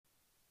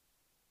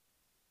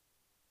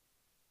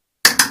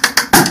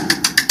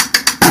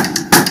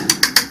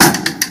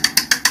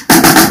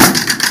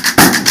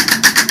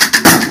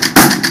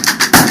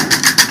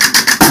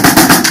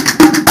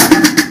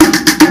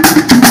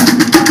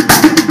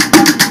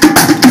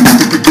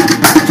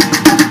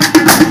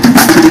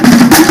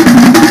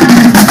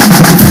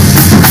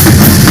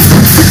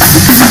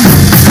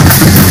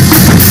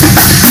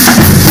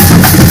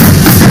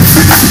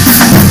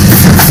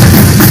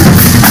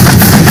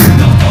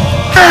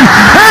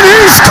and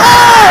he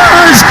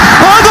scores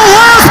on the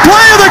last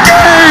play of the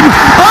game.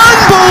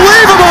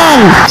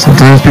 Unbelievable.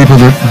 Sometimes people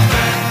that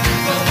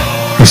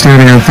are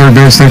standing on third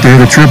base think they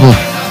hit a triple.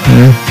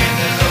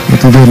 But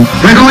they didn't.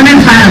 We're going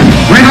inside him.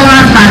 We're going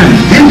outside him.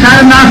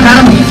 Inside him,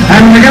 outside him.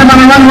 And when we get him on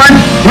the run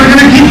once, we're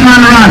going to keep him on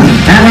the run.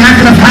 And we're not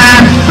going to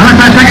pass unless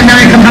our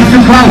secondary comes up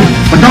too close.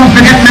 But don't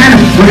forget, man,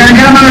 we're going to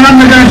get him on the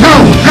run. We're going to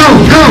go.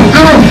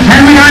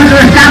 And we aren't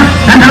going to stop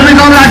until we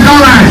go to that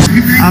goal line.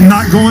 I'm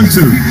not going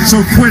to,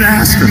 so quit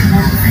asking.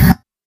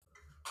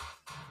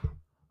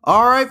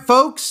 All right,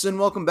 folks, and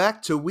welcome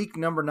back to week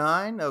number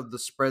 9 of the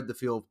Spread the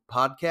Field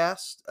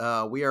podcast.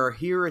 We are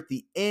here at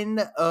the end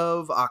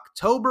of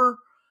October,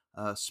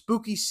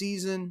 spooky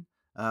season,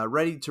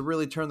 ready to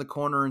really turn the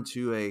corner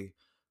into a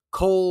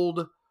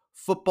cold,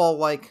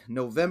 football-like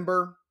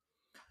November.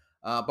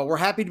 But we're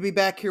happy to be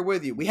back here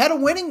with you. We had a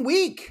winning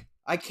week.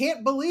 I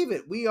can't believe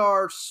it. We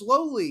are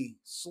slowly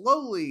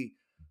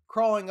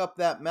crawling up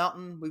that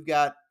mountain. We've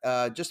got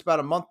just about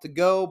a month to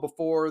go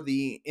before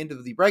the end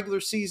of the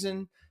regular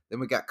season. Then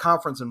we got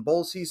conference and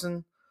bowl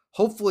season.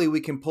 Hopefully we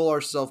can pull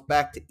ourselves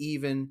back to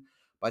even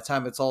by the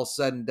time it's all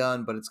said and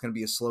done, but it's going to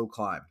be a slow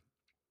climb.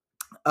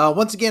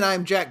 Once again,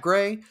 I'm Jack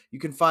Gray. You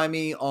can find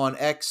me on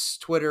X,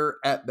 Twitter,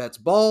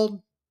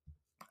 @BetsBald.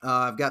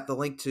 I've got the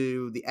link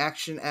to the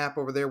Action app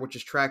over there, which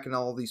is tracking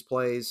all of these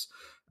plays,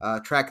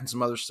 tracking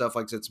some other stuff,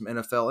 like I said, some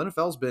NFL.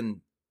 NFL's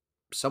been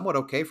somewhat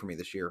okay for me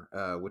this year,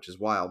 which is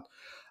wild.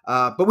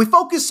 But we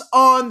focus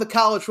on the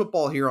college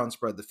football here on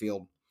Spread the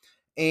Field.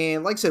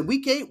 And like I said,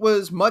 week 8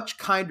 was much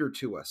kinder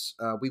to us.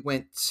 We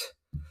went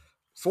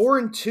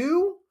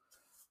 4-2,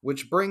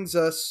 which brings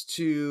us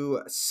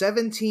to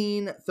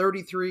 17,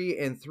 33,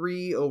 and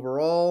 3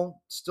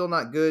 overall. Still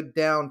not good,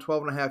 down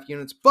 12.5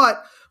 units,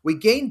 but we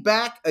gained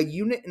back a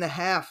unit and a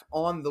half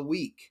on the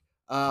week.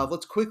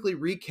 Let's quickly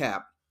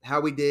recap how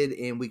we did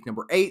in week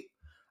number 8.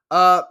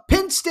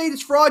 Penn State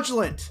is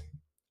fraudulent.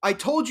 I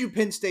told you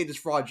Penn State is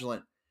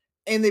fraudulent,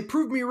 and they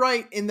proved me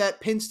right in that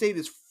Penn State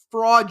is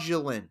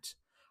fraudulent.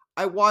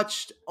 I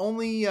watched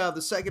only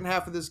the second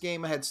half of this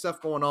game. I had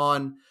stuff going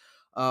on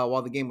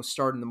while the game was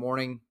starting in the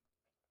morning.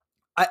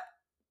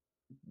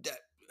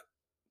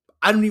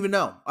 I don't even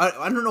know.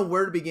 I don't know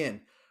where to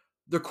begin.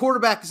 Their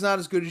quarterback is not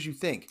as good as you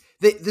think.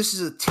 This is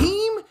a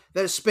team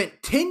that has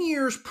spent 10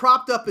 years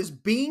propped up as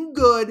being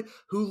good,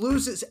 who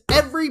loses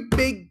every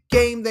big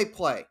game they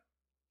play.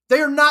 They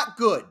are not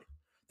good.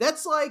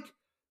 That's like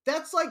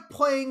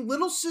playing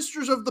Little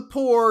Sisters of the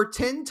Poor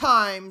 10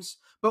 times,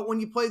 but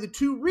when you play the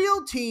two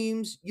real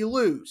teams, you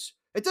lose.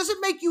 It doesn't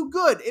make you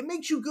good. It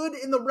makes you good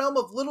in the realm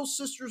of Little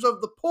Sisters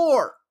of the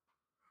Poor.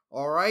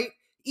 All right?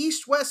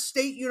 East-West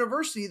State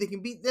University, they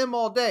can beat them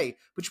all day.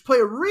 But you play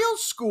a real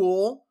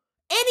school,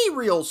 any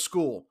real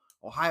school,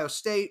 Ohio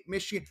State,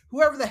 Michigan,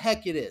 whoever the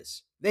heck it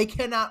is, they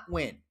cannot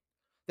win.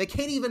 They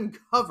can't even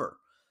cover.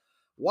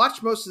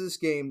 Watch most of this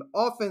game.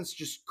 Offense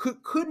just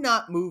could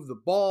not move the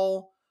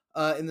ball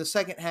in the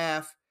second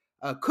half.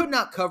 Could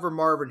not cover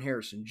Marvin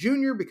Harrison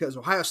Jr. because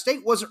Ohio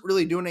State wasn't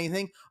really doing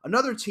anything.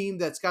 Another team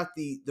that's got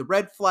the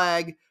red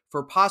flag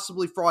for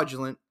possibly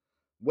fraudulent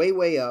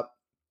way up.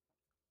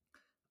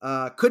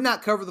 Could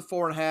not cover the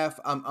 4.5.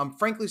 I'm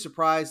frankly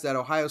surprised that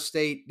Ohio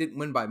State didn't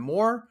win by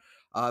more.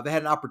 They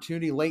had an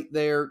opportunity late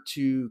there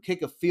to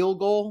kick a field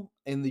goal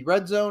in the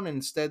red zone, and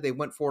instead they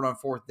went for it on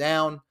 4th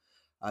down.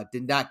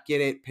 Did not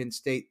get it. Penn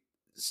State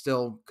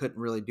still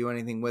couldn't really do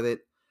anything with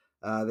it.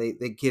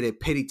 They get a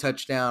pity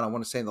touchdown, I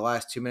want to say, in the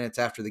last 2 minutes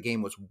after the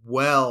game was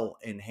well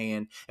in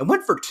hand. And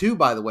went for 2,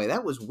 by the way.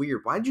 That was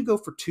weird. Why did you go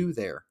for 2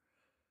 there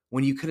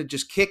when you could have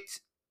just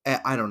kicked?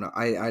 I don't know.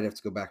 I'd have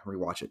to go back and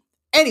rewatch it.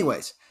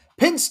 Anyways,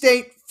 Penn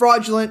State,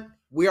 fraudulent.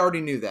 We already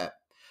knew that.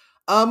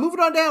 Moving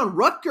on down,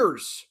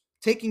 Rutgers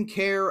taking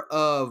care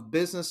of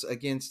business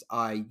against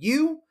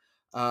IU,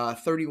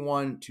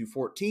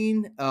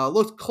 31-14.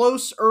 Looked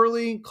close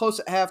early, close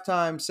at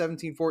halftime,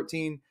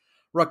 17-14.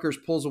 Rutgers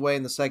pulls away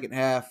in the second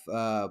half,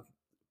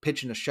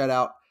 pitching a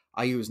shutout.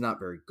 IU is not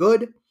very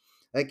good.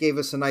 That gave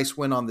us a nice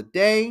win on the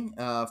day.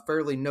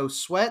 Fairly no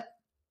sweat.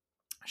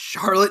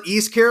 Charlotte,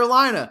 East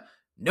Carolina,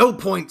 no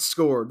points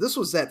scored. This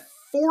was at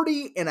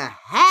 40.5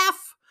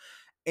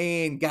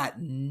 and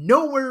got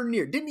nowhere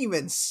near. Didn't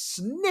even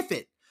sniff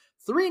it.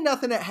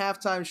 3-0 at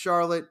halftime,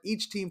 Charlotte.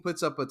 Each team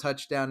puts up a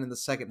touchdown in the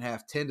second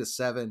half,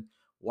 10-7.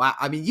 Wow.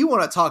 I mean, you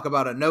want to talk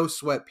about a no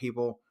sweat,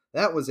 people.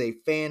 That was a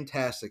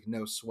fantastic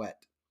no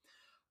sweat.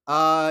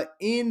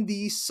 In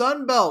the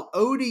Sun Belt,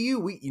 ODU,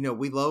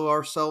 we love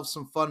ourselves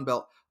some Fun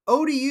Belt.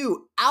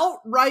 ODU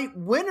outright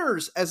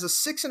winners as a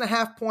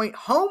 6.5 point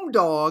home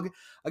dog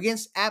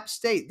against App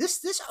State.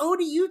 This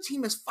ODU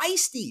team is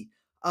feisty.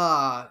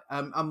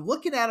 I'm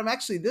looking at them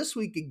actually this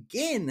week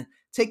again,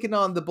 taking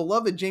on the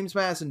beloved James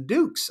Madison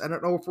Dukes. I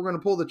don't know if we're going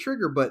to pull the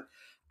trigger, but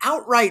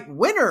outright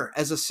winner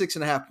as a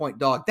 6.5 point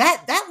dog.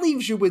 That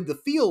leaves you with the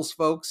feels,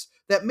 folks,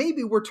 that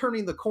maybe we're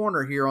turning the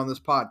corner here on this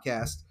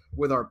podcast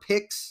with our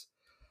picks.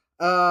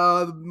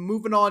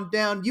 Moving on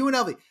down,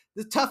 UNLV.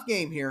 the tough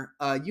game here.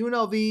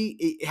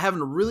 UNLV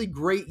having a really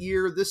great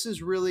year. This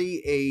is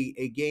really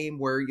a game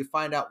where you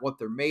find out what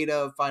they're made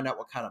of, find out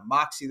what kind of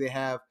moxie they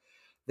have.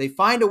 They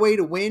find a way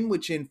to win,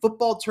 which in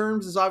football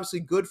terms is obviously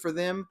good for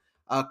them.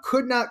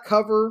 Could not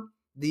cover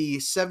the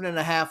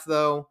 7.5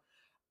 though.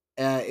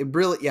 It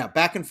really,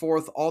 back and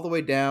forth all the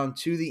way down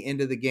to the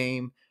end of the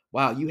game.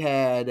 Wow, you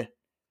had,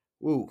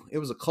 it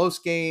was a close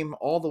game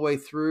all the way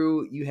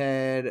through. You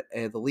had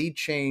the lead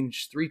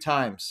change 3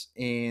 times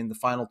in the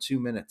final 2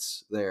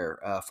 minutes there,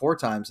 4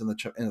 times in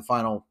the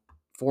final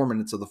 4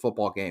 minutes of the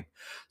football game.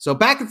 So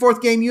back and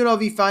forth game.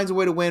 UNLV finds a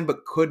way to win,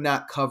 but could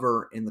not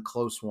cover in the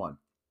close one.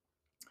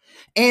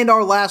 And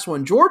our last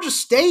one, Georgia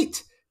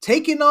State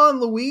taking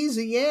on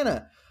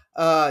Louisiana.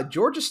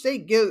 Georgia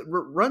State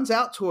runs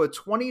out to a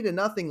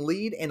 20-0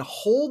 lead and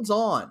holds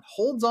on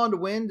to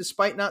win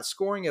despite not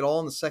scoring at all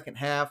in the second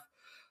half.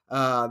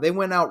 They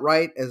went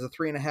outright as a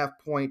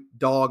 3.5-point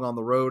dog on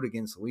the road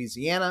against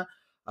Louisiana.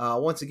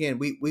 Once again,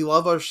 we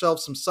love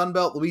ourselves some Sun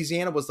Belt.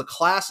 Louisiana was the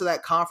class of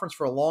that conference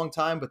for a long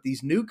time, but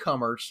these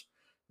newcomers,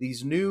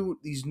 these new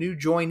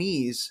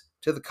joinees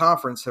to the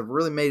conference have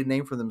really made a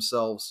name for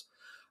themselves.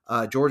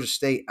 Georgia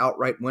State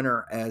outright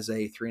winner as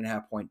a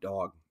 3.5-point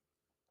dog.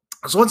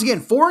 So once again,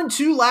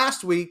 4-2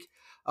 last week.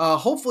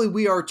 Hopefully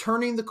we are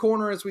turning the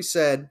corner, as we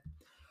said.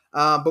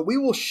 But we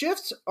will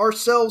shift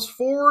ourselves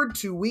forward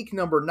to week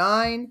number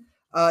 9.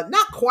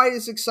 Not quite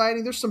as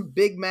exciting. There's some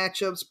big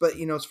matchups, but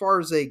as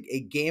far as a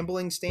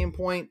gambling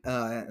standpoint,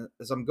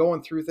 as I'm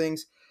going through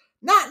things,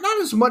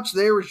 not as much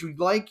there as you'd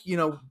like.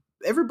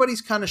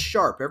 Everybody's kind of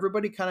sharp.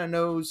 Everybody kind of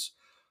knows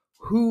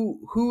who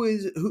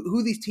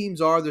these teams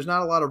are. There's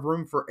not a lot of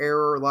room for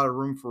error, a lot of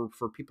room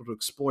for people to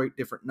exploit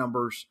different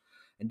numbers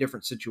in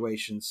different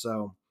situations.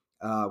 So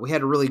we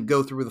had to really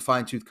go through with a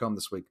fine-tooth comb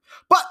this week.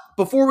 But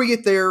before we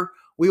get there,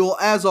 we will,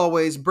 as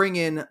always, bring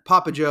in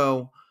Papa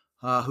Joe,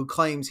 who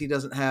claims he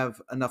doesn't have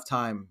enough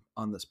time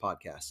on this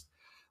podcast.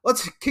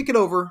 Let's kick it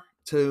over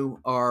to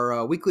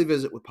our weekly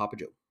visit with Papa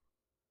Joe.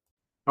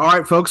 All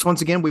right, folks.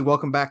 Once again, we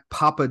welcome back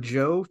Papa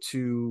Joe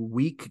to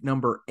week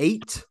number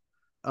 8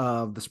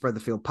 of the Spread the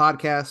Field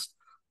podcast.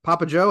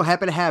 Papa Joe,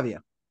 happy to have you.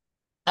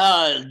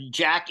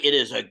 Jack, it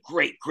is a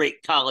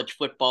great college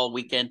football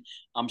weekend.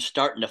 I'm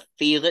starting to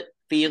feel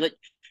it.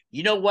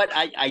 You know what?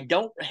 I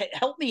don't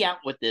help me out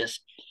with this.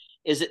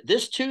 Is it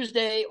this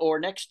Tuesday or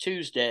next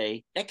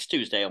Tuesday? Next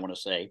Tuesday, I want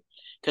to say,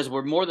 because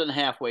we're more than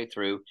halfway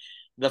through.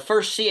 The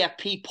first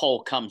CFP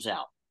poll comes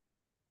out,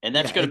 and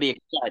that's going to be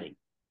exciting.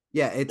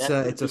 Yeah, it's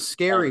a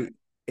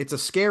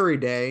scary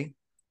day.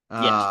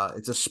 Yes.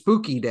 It's a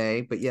spooky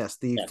day, but yes,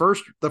 the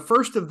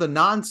first of the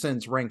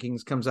nonsense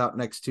rankings comes out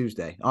next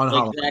Tuesday on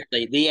Halloween.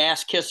 Exactly. The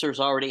ass kissers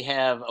already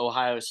have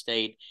Ohio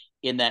State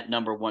in that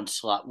number 1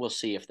 slot. We'll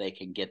see if they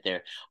can get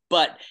there.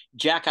 But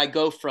Jack, I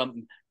go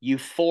from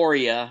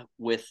euphoria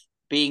with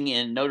being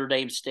in Notre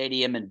Dame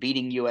Stadium and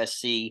beating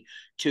USC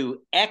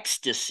to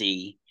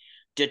ecstasy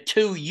to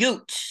 2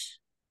 Utes.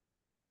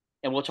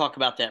 And we'll talk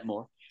about that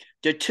more.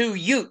 The 2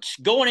 Utes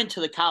going into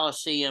the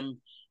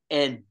Coliseum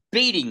and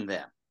beating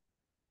them.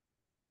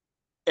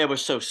 It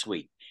was so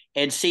sweet.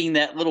 And seeing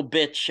that little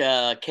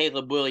bitch,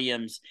 Caleb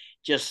Williams,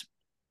 just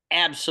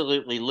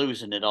absolutely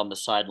losing it on the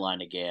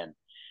sideline again.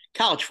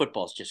 College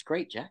football is just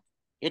great, Jack.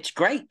 It's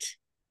great.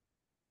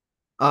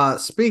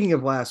 Speaking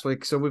of last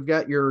week, so we've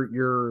got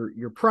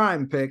your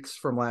prime picks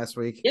from last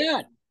week.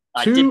 Yeah,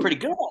 I did pretty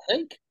good, I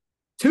think.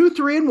 2,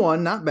 3, and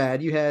 1, not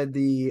bad. You had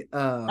the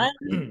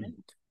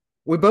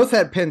we both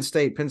had Penn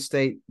State. Penn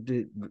State,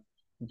 big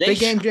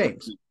game,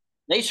 James.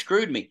 They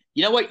screwed me.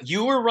 You know what?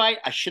 You were right.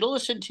 I should have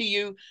listened to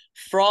you.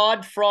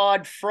 Fraud.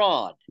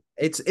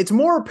 It's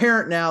more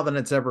apparent now than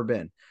it's ever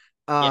been.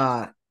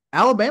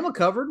 Alabama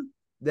covered.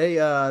 They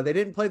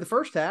didn't play the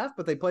first half,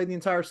 but they played the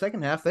entire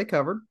second half. They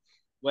covered.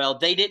 Well,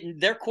 they didn't.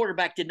 Their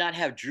quarterback did not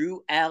have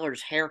Drew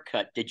Aller's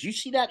haircut. Did you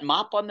see that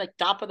mop on the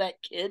top of that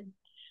kid?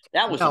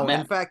 That was a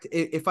mess. In fact,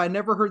 if I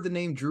never heard the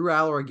name Drew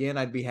Aller again,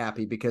 I'd be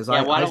happy because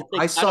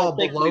I saw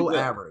below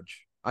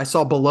average. I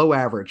saw below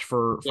average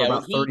for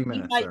about 30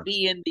 minutes. He might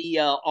be in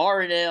the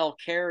R&L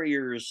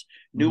Carriers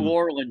New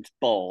Orleans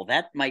Bowl.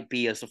 That might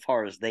be as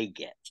far as they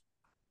get.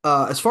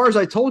 As far as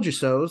I told you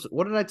so,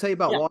 what did I tell you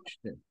about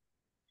Washington?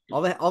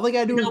 All they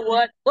got to do is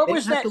what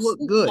was that? To look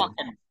good.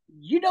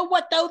 You know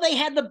what, though? They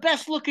had the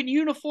best looking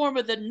uniform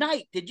of the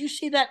night. Did you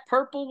see that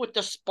purple with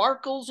the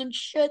sparkles and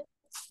shit?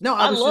 No,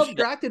 I was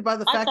distracted by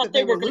the fact that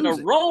they were going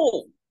to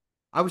roll.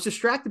 I was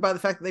distracted by the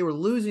fact that they were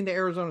losing to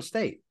Arizona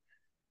State.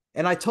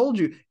 And I told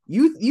you,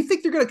 you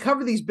think they're going to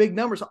cover these big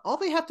numbers. All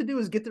they have to do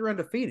is get there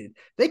undefeated.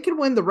 They can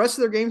win the rest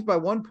of their games by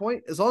 1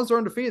 point. As long as they're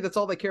undefeated, that's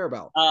all they care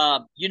about.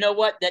 You know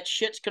what? That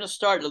shit's going to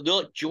start.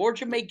 Look,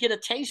 Georgia may get a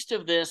taste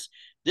of this.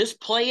 This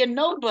playing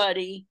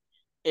nobody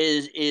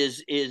is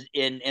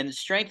in the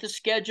strength of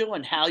schedule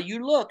and how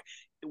you look.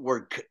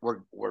 We're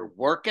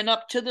working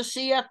up to the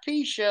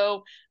CFP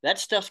show. That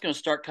stuff's going to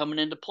start coming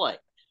into play.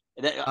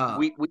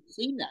 We've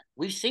seen that.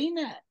 We've seen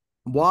that.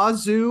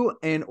 Wazoo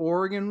and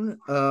Oregon.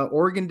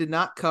 Oregon did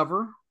not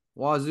cover.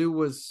 Wazoo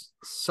was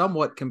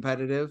somewhat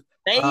competitive.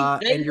 They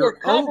were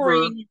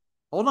covering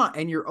Hold on,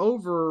 and you're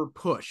over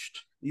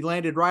pushed. You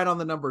landed right on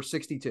the number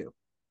 62.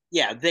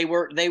 Yeah, they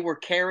were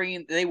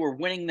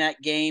winning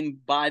that game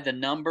by the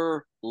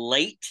number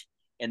late,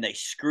 and they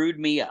screwed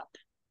me up.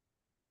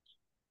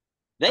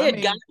 They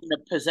had gotten the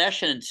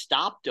possession and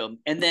stopped them,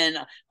 and then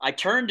I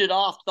turned it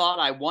off, thought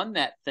I won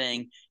that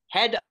thing,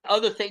 had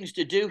other things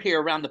to do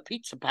here around the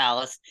Pizza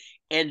Palace,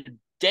 and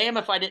damn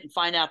if I didn't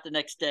find out the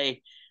next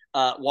day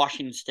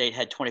Washington State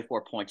had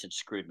 24 points and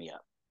screwed me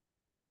up.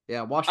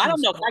 Yeah, I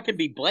don't know if I can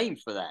be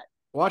blamed for that.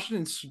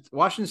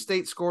 Washington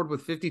State scored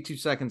with 52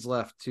 seconds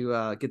left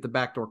to get the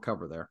backdoor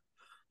cover there.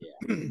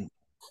 Yeah.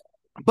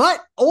 But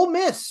Ole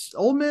Miss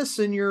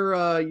and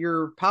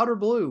your powder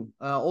blue,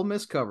 Ole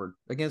Miss covered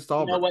against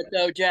Auburn. You know what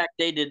though, Jack?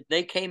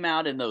 They came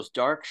out in those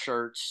dark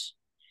shirts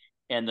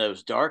and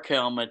those dark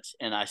helmets,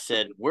 and I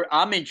said,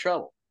 I'm in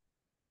trouble.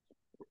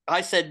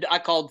 I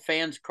called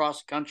fans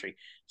across the country,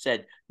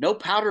 said, no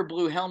powder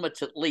blue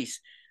helmets at least.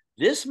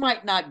 This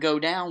might not go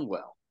down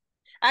well.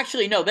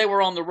 Actually, no, they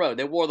were on the road.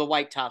 They wore the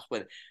white tops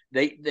with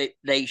it.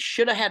 They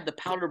should have had the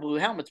powder blue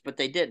helmets, but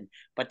they didn't.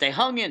 But they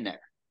hung in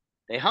there.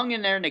 They hung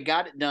in there and they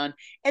got it done.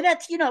 And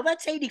that's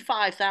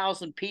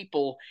 85,000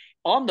 people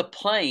on the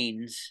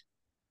plains.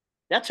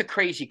 That's a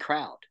crazy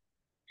crowd.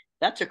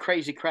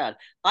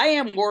 I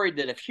am worried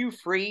that if Hugh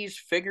Freeze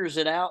figures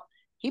it out,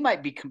 he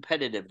might be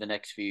competitive the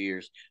next few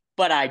years,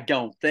 but I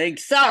don't think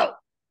so.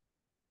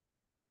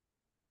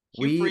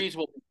 Hugh Freeze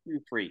will be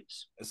Hugh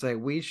Freeze. Say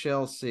we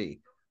shall see.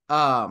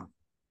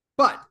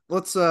 But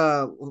let's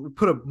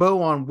put a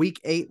bow on week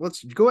 8.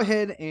 Let's go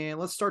ahead and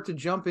let's start to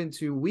jump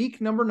into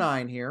week number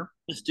 9 here.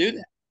 Let's do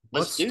that.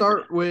 Let's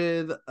start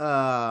with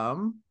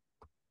what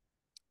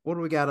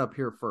do we got up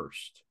here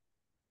first?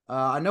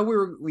 I know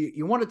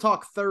you want to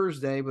talk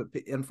Thursday, but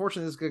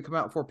unfortunately this is going to come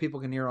out before people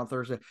can hear on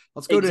Thursday.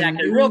 Let's go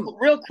to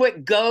real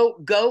quick.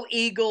 Go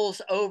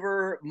Eagles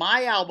over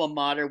my alma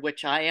mater,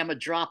 which I am a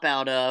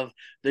dropout of,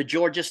 the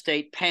Georgia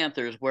State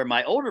Panthers, where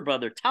my older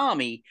brother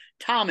Tom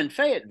in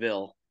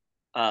Fayetteville.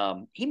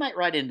 He might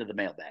write into the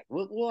mailbag.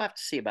 We'll have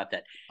to see about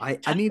that. I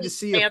need to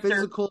see a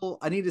physical.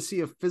 I need to see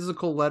a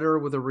physical letter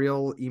with a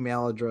real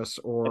email address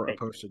or a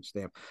postage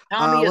stamp.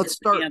 Tommy let's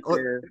start.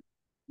 Panther.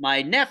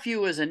 My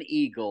nephew is an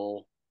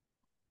Eagle.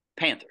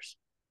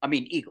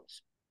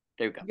 Eagles.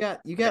 There you go.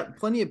 You got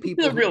plenty of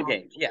people. The real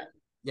games. Yeah.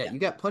 You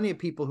got plenty of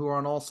people who are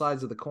on all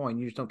sides of the coin.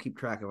 You just don't keep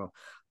track of them.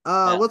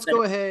 Let's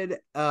go ahead.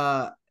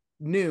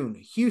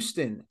 Noon.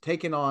 Houston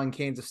taking on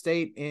Kansas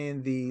State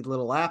in the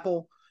Little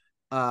Apple.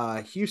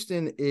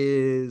 Houston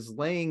is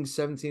getting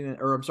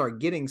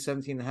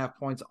 17.5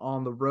 points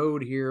on the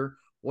road here.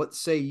 What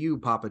say you,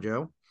 Papa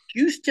Joe?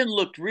 Houston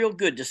looked real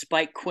good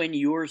despite Quinn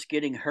Ewers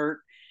getting hurt.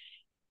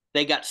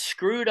 They got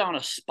screwed on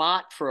a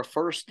spot for a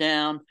first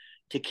down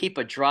to keep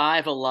a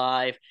drive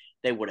alive.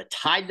 They would have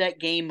tied that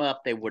game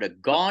up. They would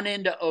have gone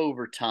into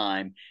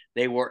overtime.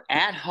 They were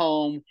at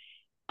home.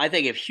 I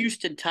think if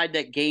Houston tied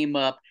that game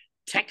up,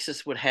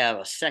 Texas would have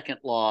a second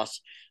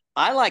loss.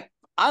 I like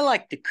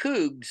the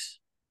Cougs.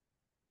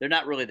 They're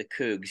not really the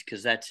Cougs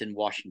because that's in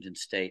Washington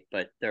State,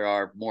 but there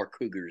are more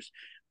Cougars,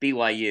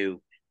 BYU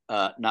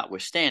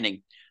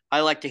notwithstanding. I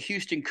like the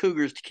Houston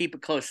Cougars to keep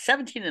it close,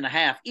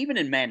 17.5, even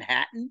in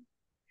Manhattan.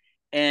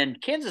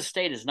 And Kansas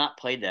State has not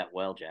played that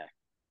well, Jack.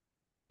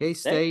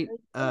 K-State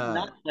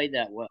not played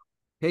that well.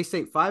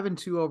 K-State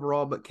 5-2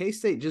 overall, but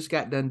K-State just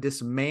got done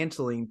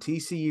dismantling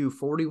TCU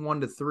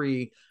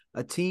 41-3,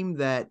 a team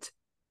that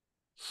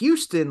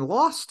Houston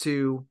lost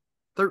to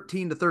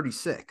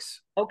 13-36.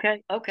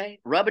 Okay.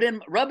 Rub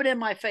it in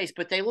my face,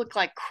 but they look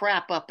like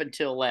crap up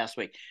until last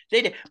week.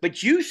 They did.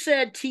 But you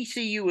said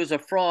TCU is a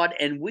fraud,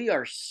 and we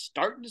are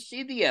starting to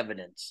see the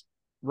evidence.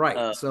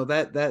 Right. So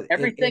that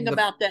everything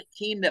about that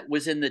team that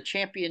was in the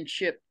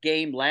championship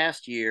game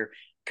last year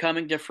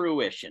coming to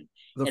fruition.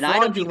 And I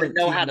don't even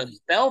know how to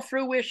spell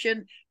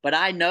fruition, but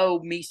I know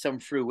me some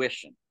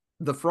fruition.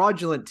 The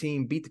fraudulent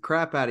team beat the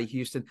crap out of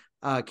Houston.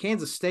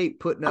 Kansas State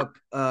putting up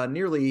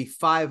nearly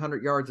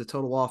 500 yards of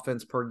total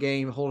offense per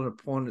game, holding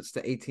opponents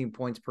to 18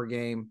 points per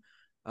game.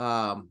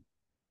 I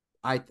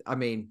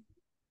mean,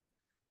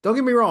 don't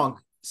get me wrong.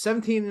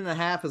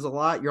 17.5 is a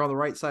lot. You're on the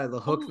right side of the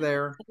hook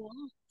there.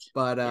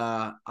 But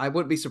I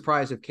wouldn't be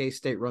surprised if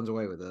K-State runs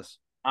away with this.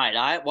 All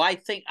right. I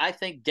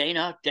think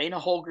Dana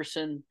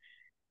Holgerson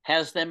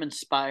has them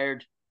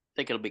inspired. I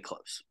think it'll be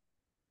close.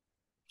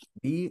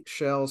 We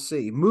shall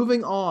see.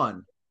 Moving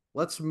on.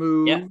 Let's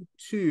move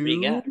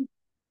to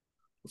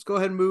let's go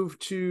ahead and move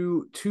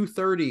to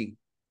 2:30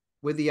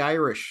 with the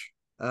Irish.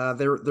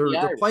 They're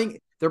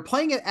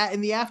playing it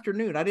in the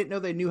afternoon. I didn't know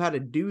they knew how to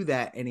do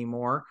that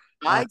anymore.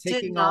 I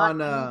did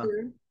not.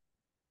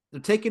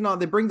 They're taking on.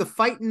 They bring the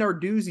Fighting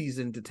Narduzzi's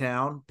into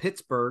town,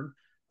 Pittsburgh,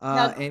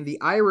 and the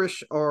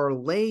Irish are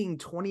laying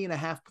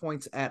 20.5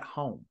 points at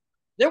home.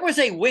 There was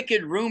a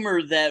wicked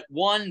rumor that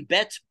one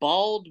Betts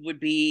Bald would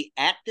be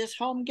at this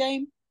home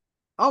game.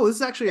 Oh, this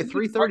is actually a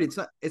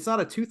 3:30. It's not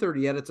a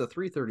 2:30 yet. It's a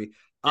 3:30.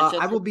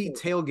 I will be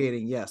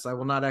tailgating. Yes, I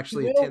will not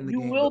actually attend the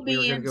game. You will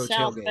be in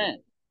South Bend.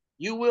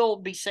 You will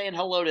be saying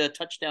hello to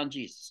Touchdown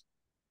Jesus.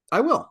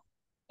 I will.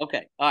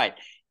 Okay. All right.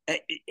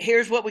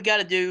 Here's what we got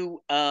to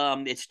do.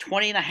 It's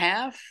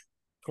 20.5.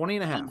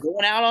 20.5.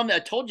 Going out on I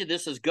told you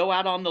this is go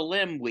out on the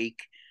limb week.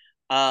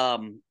 I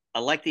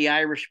like the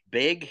Irish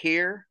big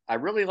here. I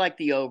really like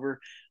the over,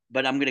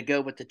 but I'm going to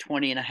go with the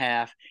 20.5.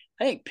 I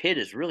think Pitt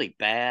is really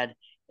bad,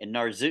 and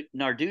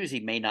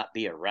Narduzzi may not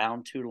be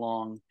around too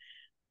long.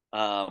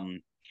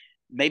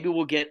 Maybe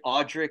we'll get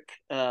Audric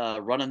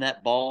running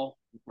that ball,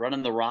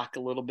 running the rock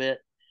a little bit,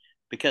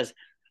 because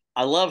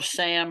I love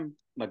Sam.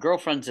 My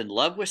girlfriend's in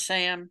love with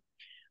Sam.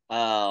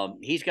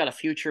 He's got a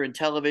future in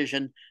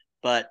television,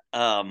 but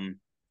I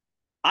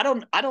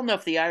don't know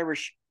if the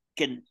Irish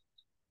can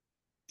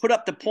put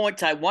up the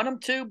points I want them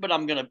to, but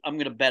I'm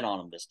gonna bet on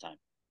them this time.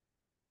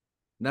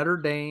 Notre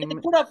Dame. They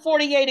put up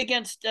 48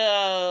 against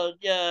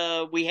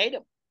We Hate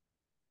Them.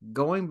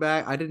 Going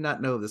back, I did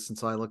not know this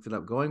until I looked it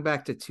up. Going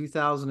back to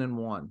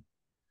 2001.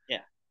 Yeah.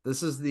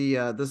 This is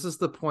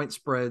the point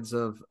spreads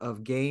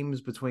of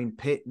games between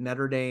Pitt and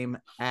Notre Dame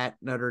at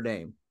Notre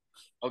Dame.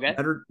 Okay.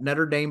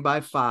 Notre Dame by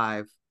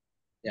 5,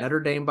 Yeah.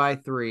 Notre Dame by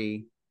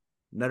 3,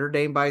 Notre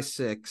Dame by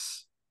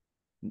 6,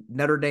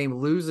 Notre Dame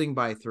losing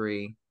by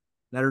 3,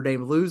 Notre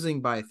Dame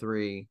losing by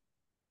 3,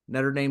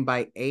 Notre Dame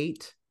by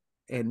 8,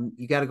 and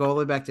you got to go all the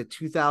way back to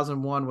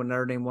 2001 when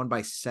Notre Dame won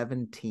by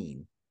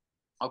 17.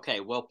 Okay,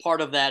 well,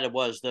 part of that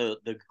was the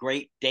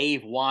great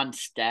Dave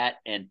Wannstedt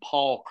and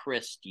Paul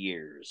Christ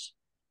years.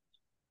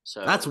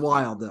 So that's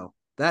wild, though.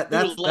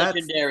 That's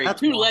legendary. That's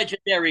two wild.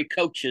 legendary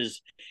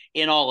coaches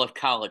in all of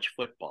college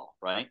football,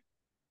 right?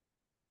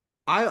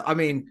 I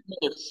mean,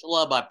 Another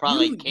schlub I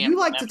probably can't. You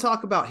like to remember.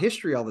 talk about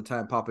history all the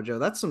time, Papa Joe.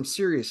 That's some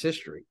serious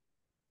history.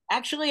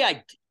 Actually,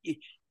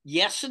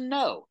 yes and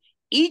no.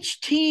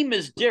 Each team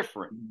is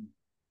different.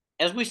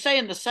 As we say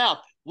in the South,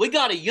 we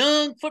got a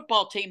young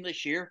football team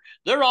this year.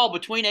 They're all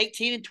between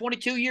 18 and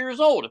 22 years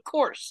old. Of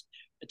course,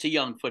 it's a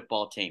young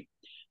football team,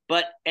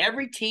 but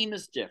every team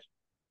is different.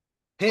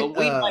 Pitt, But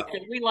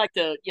we like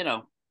to,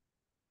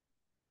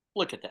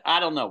 look at that. I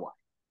don't know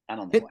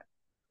why.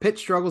 Pitt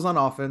struggles on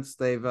offense.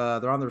 They're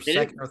on their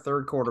second or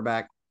third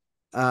quarterback.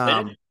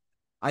 I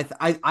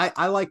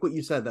like what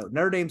you said though.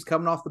 Notre Dame's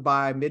coming off the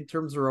bye.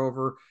 Midterms are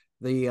over.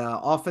 The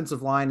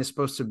offensive line is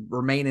supposed to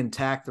remain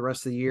intact the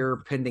rest of the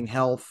year, pending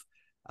health.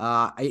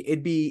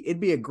 It'd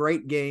be a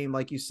great game,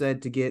 like you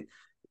said, to get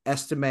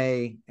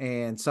Estime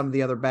and some of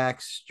the other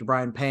backs,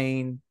 Brian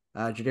Payne,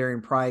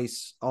 Jadarian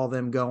Price, all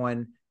them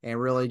going, and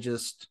really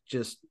just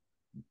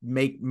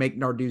make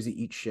Narduzzi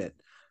eat shit.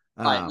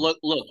 All right, look,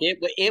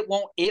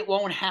 it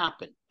won't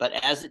happen. But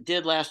as it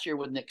did last year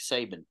with Nick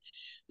Saban,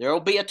 there will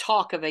be a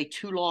talk of a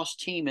 2-loss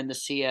team in the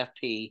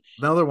CFP.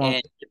 No, there won't.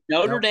 And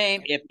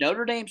if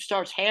Notre Dame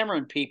starts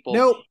hammering people,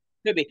 nope.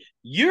 Could be.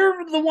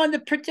 You're the one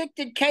that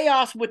predicted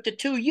chaos with the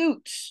 2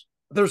 Utes.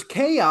 There's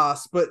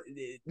chaos, but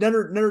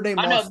Notre Dame.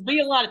 I know there'll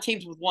be a lot of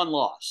teams with 1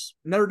 loss.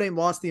 Notre Dame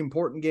lost the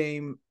important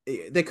game.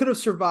 They could have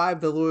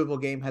survived the Louisville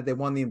game had they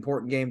won the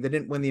important game. They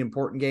didn't win the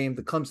important game.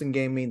 The Clemson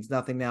game means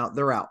nothing now.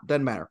 They're out.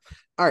 Doesn't matter.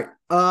 All right.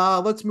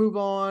 Let's move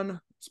on.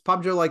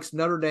 Pop Joe likes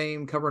Notre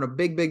Dame covering a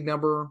big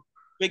number.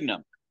 Big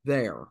number.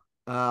 There.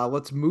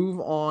 Let's move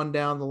on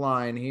down the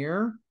line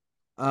here.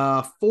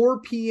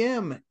 4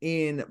 p.m.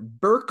 in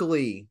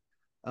Berkeley.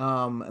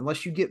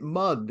 Unless you get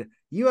mugged.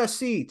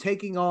 USC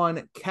taking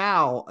on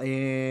Cal,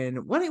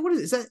 and what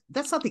is that?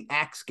 That's not the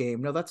Axe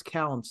game. No, that's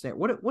Cal and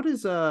Stanford. What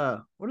is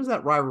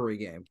that rivalry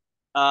game?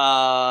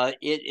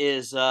 It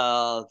is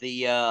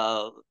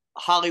the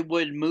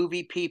Hollywood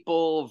movie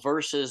people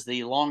versus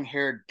the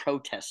long-haired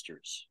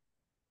protesters.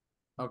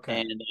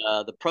 Okay. And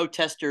the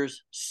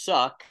protesters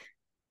suck.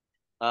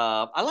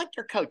 I like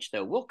their coach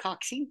though,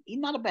 Wilcox. He's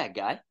not a bad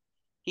guy.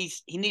 He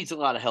needs a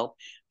lot of help,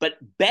 but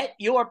bet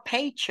your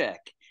paycheck.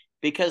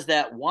 Because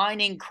that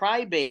whining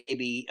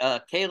crybaby,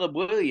 Caleb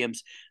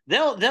Williams,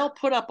 they'll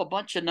put up a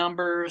bunch of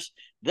numbers.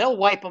 They'll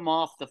wipe them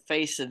off the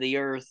face of the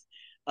earth.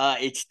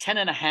 It's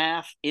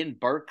 10.5 in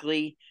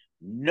Berkeley.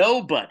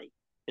 Nobody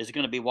is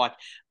going to be watching.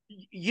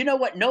 You know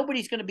what?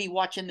 Nobody's going to be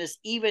watching this.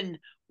 Even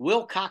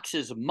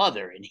Wilcox's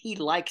mother, and he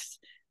likes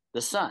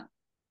the son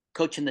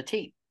coaching the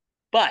team.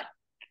 But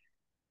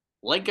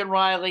Lincoln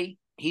Riley,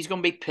 he's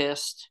going to be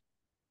pissed.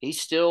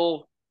 He's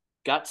still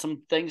got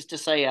some things to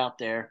say out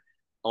there.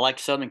 I like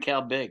Southern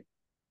Cal big.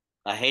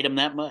 I hate him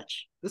that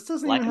much. This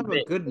doesn't even have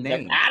a good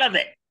name. They're out of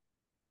it.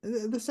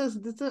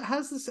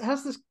 How's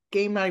this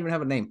game not even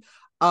have a name?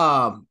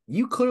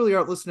 You clearly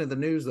aren't listening to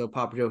the news though,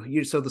 Papa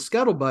Joe. So the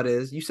scuttlebutt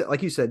is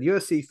like you said,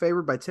 USC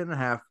favored by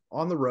 10.5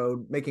 on the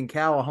road, making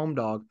Cal a home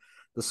dog.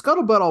 The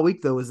scuttlebutt all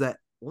week though is that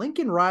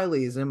Lincoln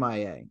Riley is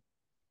MIA.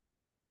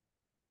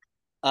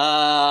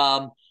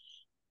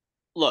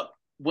 Look,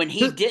 when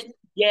he didn't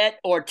get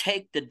or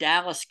take the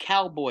Dallas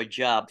Cowboy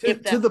job,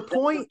 to the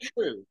point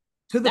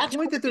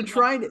that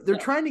they're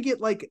trying to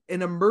get like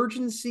an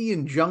emergency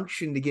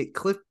injunction to get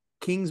Cliff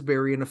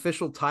Kingsbury an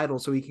official title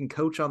so he can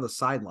coach on the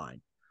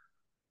sideline.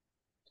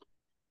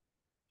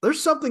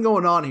 There's something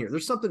going on here.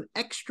 There's something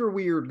extra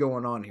weird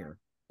going on here.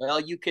 Well,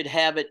 you could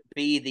have it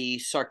be the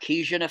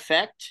Sarkisian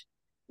effect,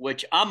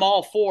 which I'm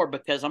all for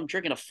because I'm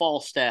drinking a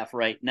Falstaff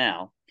right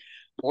now.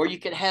 or you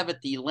could have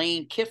it the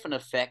Lane Kiffin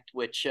effect,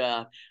 which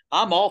I'm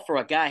all for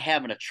a guy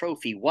having a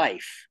trophy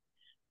wife.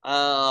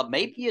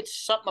 Maybe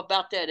it's something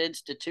about that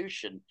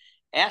institution.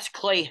 Ask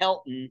Clay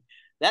Helton.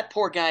 That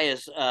poor guy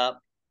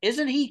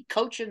isn't he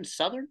coaching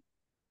Southern?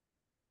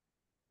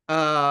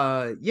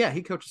 Yeah,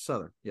 he coaches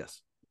Southern.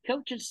 Yes,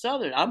 coaching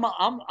Southern.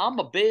 I'm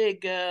a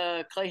big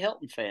Clay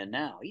Helton fan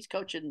now. He's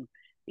coaching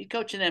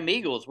them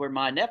Eagles where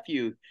my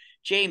nephew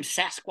James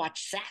Sasquatch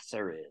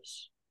Sasser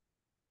is.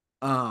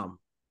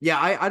 Yeah,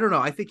 I don't know.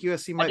 I think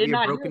USC might be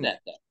a broken. Hear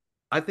that,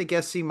 I think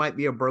SC might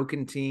be a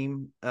broken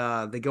team.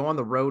 They go on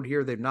the road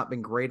here. They've not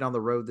been great on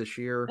the road this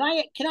year.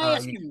 Can I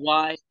ask you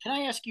why? Can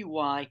I ask you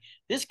why?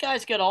 This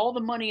guy's got all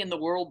the money in the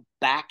world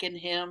backing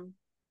him,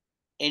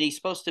 and he's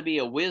supposed to be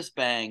a whiz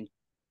bang.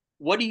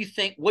 What do you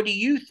think? What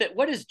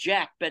does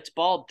Jack Betts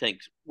Bald think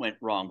went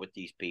wrong with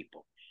these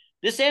people?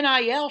 This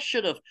NIL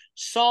should have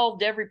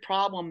solved every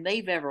problem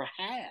they've ever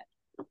had.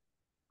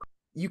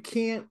 You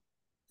can't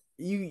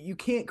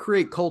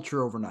create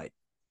culture overnight.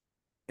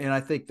 And I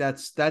think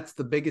that's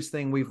the biggest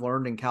thing we've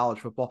learned in college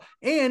football.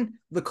 And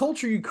the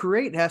culture you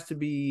create has to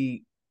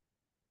be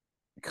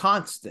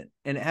constant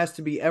and it has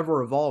to be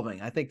ever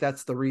evolving. I think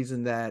that's the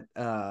reason that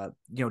Dabo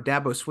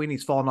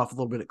Swinney's fallen off a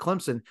little bit at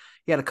Clemson.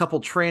 He had a couple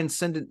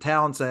transcendent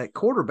talents at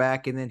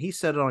quarterback, and then he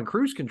set it on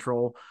cruise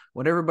control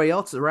when everybody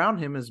else around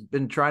him has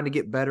been trying to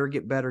get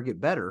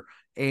better.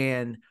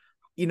 And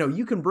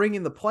you can bring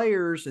in the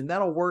players and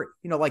that'll work.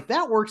 Like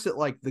that works at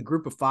like the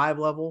group of 5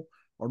 level,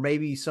 or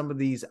maybe some of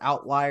these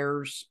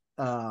outliers,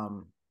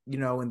 in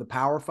the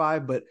Power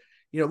 5. But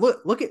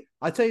look at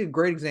I'll tell you a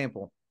great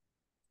example.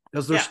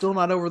 Because they're still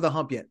not over the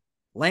hump yet.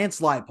 Lance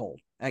Leipold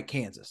at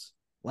Kansas.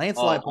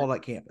 Leipold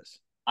at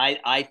campus.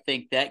 I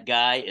think that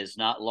guy is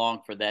not long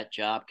for that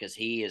job because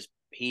he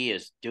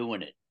is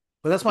doing it.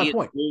 But that's my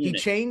point. He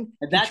changed.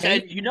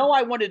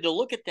 I wanted to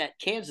look at that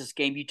Kansas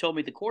game. You told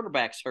me the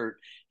quarterback's hurt.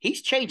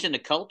 He's changing the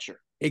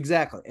culture.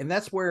 Exactly. And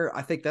that's where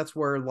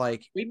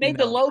like we made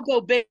the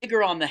logo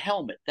bigger on the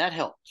helmet. That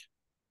helped.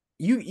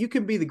 You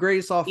can be the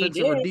greatest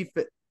offensive or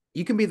defense.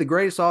 You can be the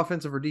greatest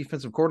offensive or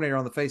defensive coordinator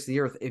on the face of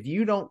the earth. If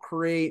you don't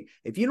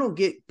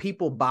get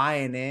people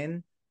buying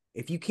in,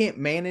 if you can't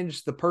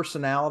manage the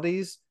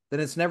personalities,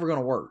 then it's never going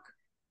to work.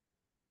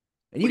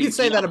 And you can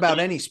say that about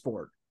any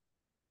sport.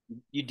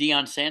 You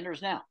Deion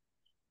Sanders now?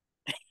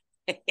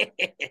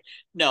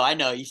 No, I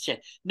know.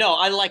 No,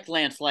 I like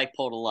Lance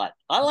Leipold a lot.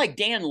 I like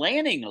Dan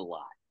Lanning a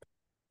lot.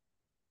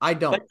 I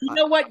don't. But you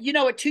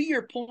know what? To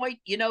your point,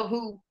 you know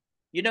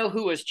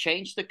who has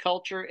changed the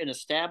culture and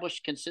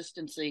established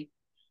consistency?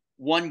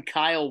 One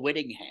Kyle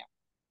Whittingham.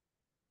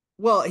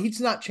 Well, he's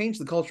not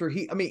changed the culture.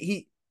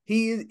 He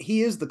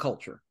is the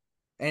culture,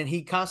 and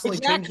he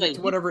constantly changes it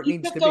to whatever it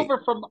needs to be. He took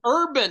over from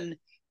Urban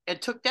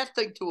and took that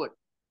thing to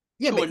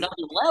another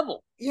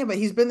level. Yeah, but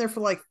he's been there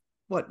for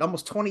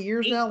almost 20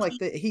 years now. Like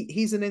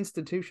he's an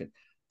institution.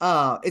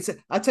 I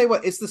tell you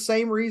what, it's the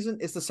same reason.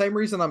 It's the same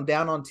reason I'm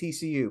down on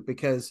TCU,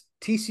 because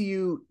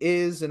TCU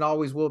is and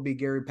always will be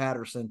Gary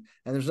Patterson,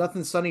 and there's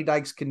nothing Sonny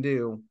Dykes can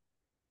do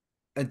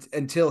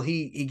until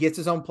he gets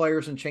his own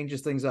players and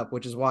changes things up,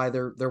 which is why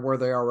they're where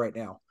they are right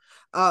now.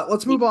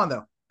 Let's move on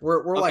though.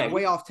 We're like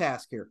way off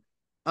task here.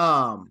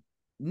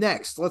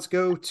 Next, let's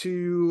go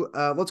ahead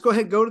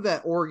and go to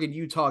that Oregon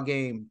Utah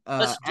game.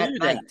 Let's do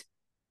that.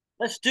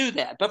 Let's do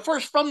that. But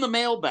first, from the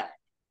mailbag.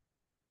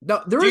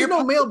 No, there is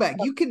no mailbag.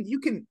 You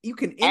can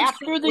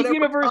after the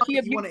University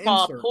of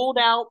Utah pulled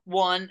out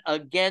one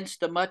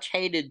against the much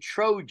hated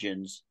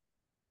Trojans,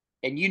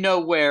 and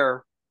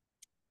where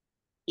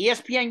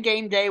ESPN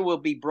Game Day will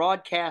be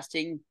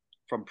broadcasting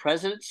from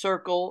President's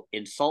Circle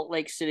in Salt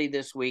Lake City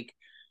this week.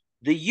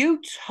 The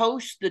Utes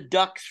host the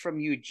Ducks from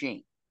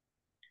Eugene.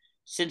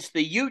 Since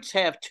the Utes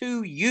have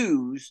 2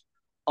 U's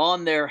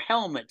on their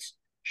helmets,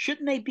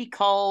 shouldn't they be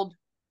called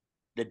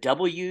the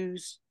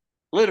W's?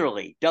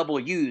 Literally,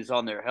 W's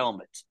on their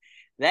helmets.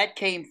 That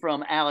came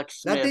from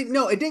Alex Smith.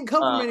 It didn't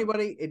come from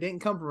anybody. It didn't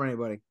come from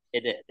anybody.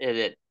 It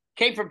did.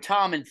 Came from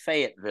Tom in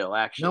Fayetteville,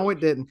 actually. No, it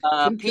didn't.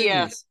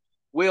 P.S.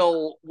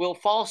 Will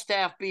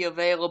Falstaff be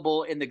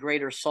available in the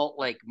greater Salt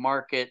Lake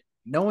market?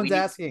 No one's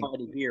asking.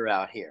 Beer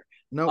out here.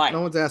 No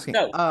one's asking.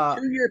 No,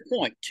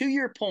 to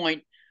your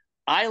point,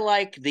 I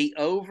like the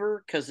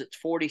over because it's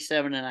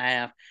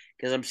 47.5,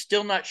 because I'm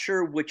still not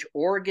sure which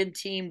Oregon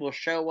team will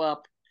show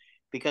up,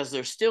 because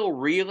they're still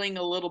reeling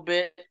a little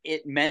bit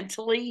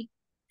mentally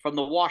from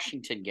the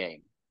Washington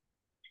game.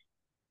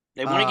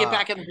 They want to get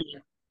back in the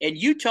game. And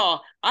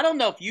Utah, I don't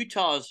know if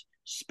Utah's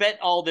spent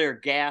all their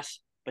gas,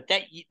 but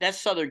that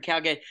Southern Cal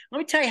game, let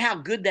me tell you how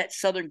good that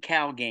Southern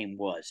Cal game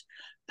was.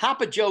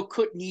 Papa Joe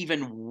couldn't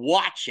even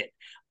watch it.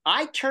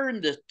 I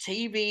turned the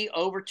TV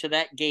over to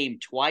that game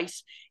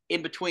twice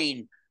in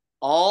between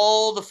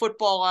all the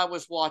football I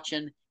was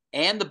watching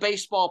and the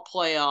baseball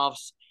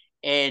playoffs,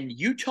 and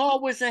Utah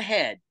was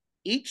ahead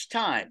each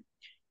time.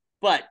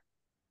 But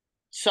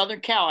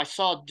Southern Cal, I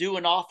saw do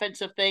an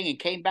offensive thing and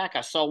came back.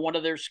 I saw one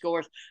of their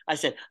scores. I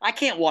said, I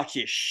can't watch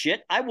this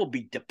shit. I will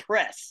be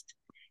depressed.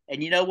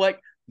 And you know what?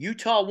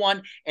 Utah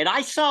won, and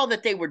I saw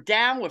that they were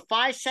down with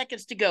 5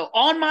 seconds to go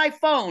on my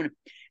phone,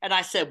 and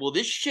I said, well,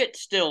 this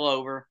shit's still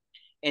over,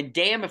 and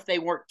damn if they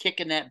weren't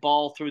kicking that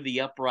ball through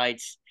the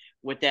uprights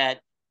with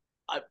that.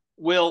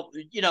 Will,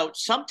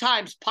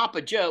 sometimes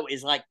Papa Joe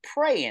is like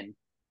praying,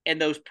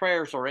 and those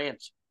prayers are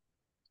answered.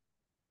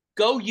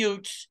 Go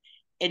Utes,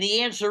 and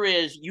the answer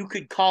is you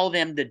could call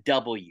them the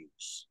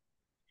W's.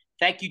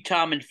 Thank you,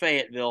 Tom in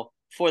Fayetteville,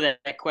 for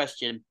that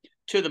question.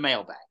 To the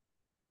mailbag.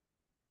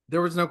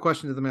 There was no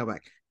question to the mailbag.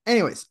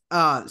 Anyways,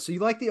 so you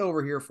like the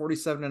over here,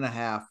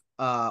 47.5.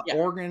 Yeah.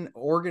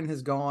 Oregon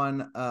has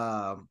gone.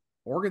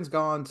 Oregon's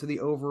gone to the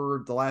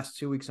over the last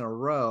 2 weeks in a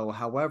row.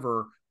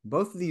 However,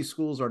 both of these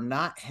schools are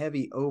not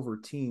heavy over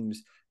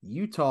teams.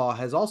 Utah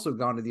has also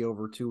gone to the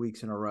over 2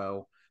 weeks in a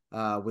row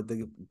with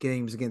the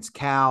games against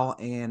Cal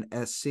and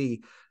SC.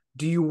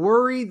 Do you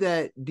worry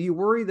that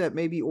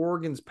maybe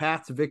Oregon's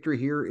path to victory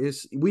here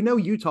is, we know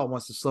Utah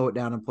wants to slow it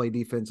down and play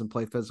defense and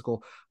play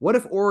physical. What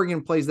if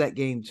Oregon plays that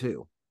game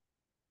too?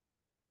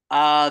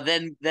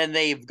 Then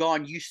they've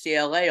gone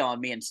UCLA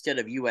on me instead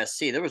of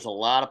USC. There was a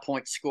lot of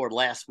points scored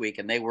last week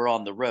and they were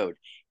on the road.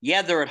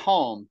 Yeah, they're at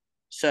home.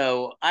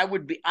 So I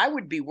would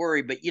be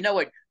worried, but you know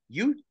what?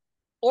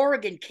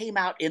 Oregon came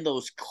out in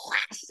those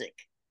classic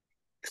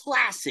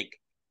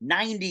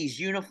 90s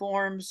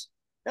uniforms.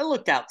 They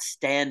looked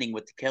outstanding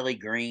with the Kelly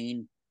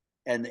green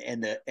and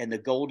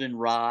the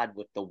goldenrod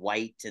with the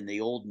white and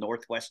the old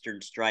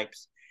Northwestern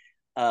stripes,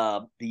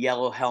 the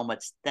yellow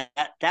helmets.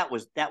 That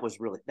was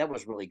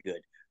really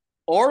good.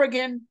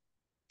 Oregon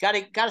got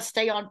to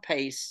stay on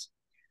pace.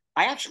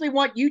 I actually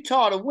want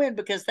Utah to win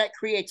because that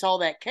creates all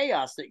that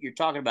chaos that you're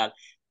talking about.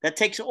 That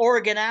takes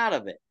Oregon out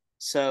of it.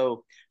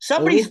 So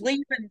somebody's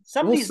leaving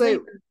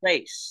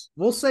base.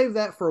 We'll save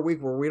that for a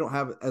week where we don't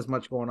have as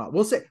much going on.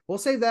 We'll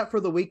save that for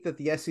the week that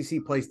the SEC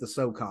plays the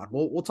SoCon.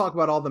 We'll talk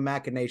about all the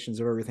machinations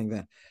of everything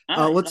then.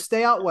 Let's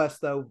stay out west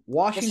though.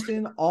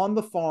 Washington on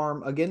the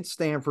farm against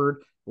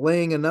Stanford,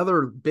 laying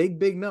another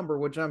big number,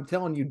 which I'm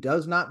telling you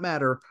does not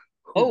matter.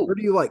 Where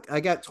do you like? I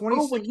got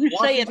 26. When you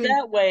say it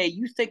that way,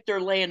 you think they're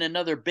laying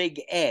another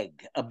big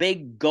egg, a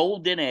big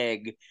golden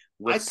egg.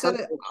 I said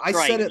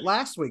it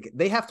last week.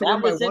 They have to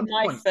win by 1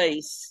 point.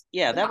 Face.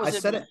 Yeah, that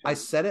was I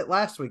said it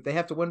last week. They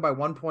have to win by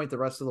 1 point the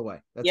rest of the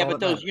way. That's but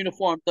those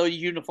uniforms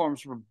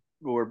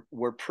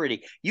were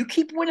pretty. You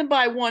keep winning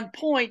by 1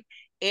 point,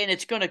 and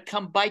it's going to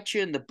come bite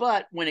you in the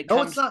butt when it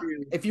comes to.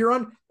 If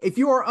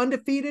you are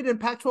undefeated and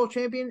Pac-12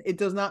 champion, it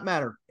does not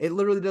matter. It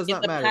literally does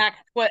not matter.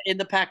 In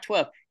the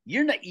Pac-12,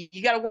 you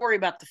got to worry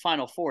about the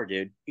Final Four,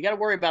 dude. You got to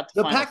worry about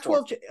the Final Pac-12.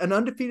 Four. An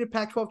undefeated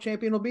Pac-12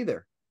 champion will be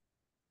there.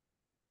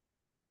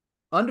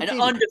 Undefeated.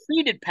 An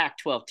undefeated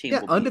Pac-12 team.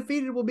 Yeah,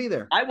 undefeated will be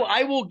there.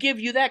 I will give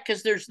you that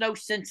because there's no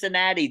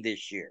Cincinnati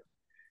this year.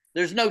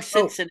 There's no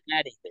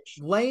Cincinnati this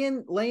year.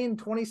 Laying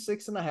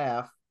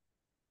 26.5.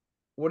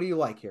 What do you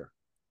like here?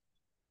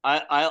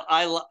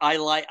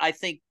 I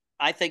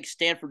think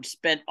Stanford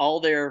spent all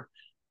their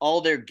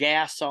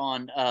gas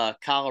on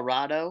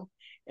Colorado,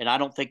 and I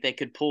don't think they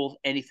could pull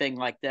anything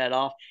like that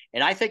off.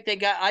 And I think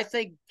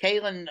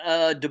Kalen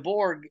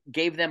DeBoer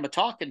gave them a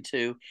talking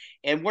to,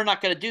 and we're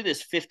not going to do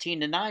this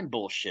 15-9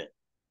 bullshit.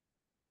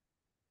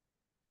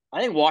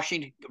 I think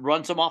Washington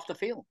runs them off the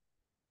field.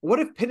 What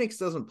if Penix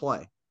doesn't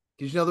play?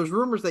 Because there's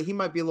rumors that he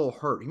might be a little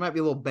hurt. He might be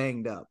a little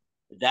banged up.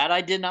 That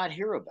I did not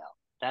hear about.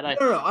 No.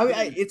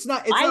 It's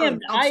not.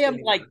 I am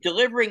like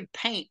delivering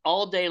paint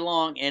all day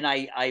long, and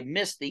I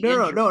missed the.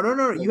 No.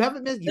 You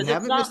haven't missed. You haven't missed anything.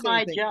 It's not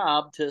my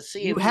job to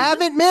see. You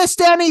haven't missed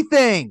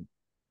anything.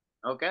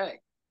 Okay.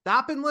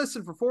 Stop and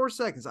listen for 4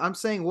 seconds. I'm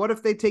saying, what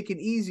if they take it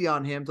easy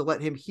on him to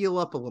let him heal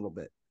up a little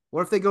bit?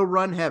 What if they go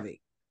run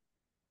heavy?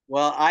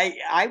 Well,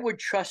 I would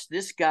trust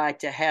this guy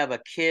to have a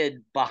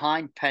kid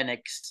behind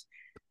Penix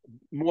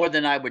more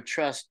than I would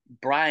trust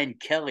Brian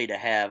Kelly to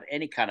have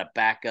any kind of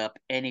backup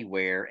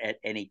anywhere at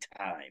any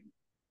time.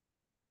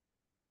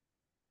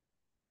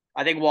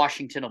 I think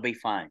Washington will be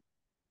fine.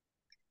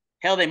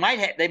 Hell, they might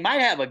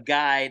have a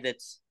guy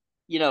that's,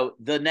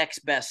 the next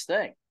best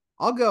thing.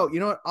 I'll go,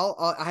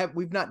 what?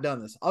 We've not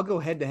done this. I'll go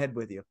head to head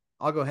with you.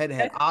 I'll go head to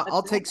head.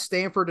 I'll take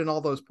Stanford and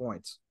all those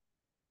points.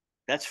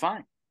 That's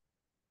fine.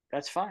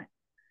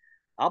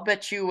 I'll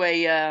bet you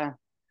one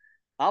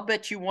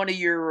of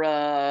your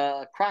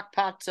crock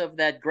pots of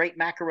that great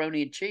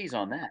macaroni and cheese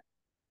on that.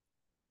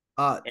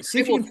 See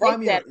if you can find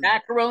me that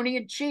macaroni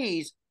and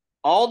cheese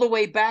all the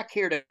way back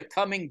here to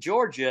Cumming,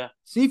 Georgia.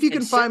 See if you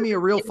can find me a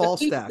real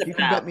Falstaff. You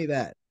can bet me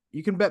that.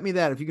 You can bet me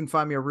that if you can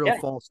find me a real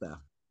Falstaff.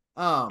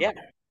 Yeah,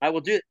 I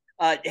will do it.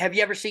 Have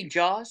you ever seen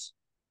Jaws?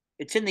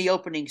 It's in the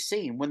opening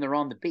scene when they're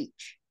on the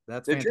beach.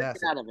 They're fantastic.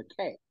 Drinking out of a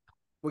keg.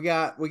 We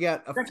got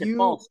a few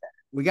more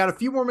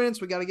minutes.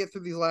 We got to get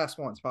through these last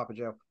ones, Papa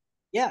Joe.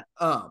 Yeah.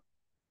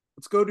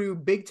 Let's go to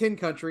Big Ten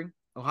country.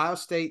 Ohio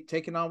State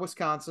taking on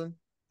Wisconsin.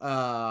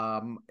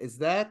 That's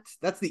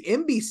the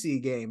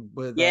NBC game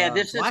with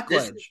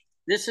Blackledge.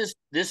 This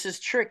is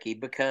tricky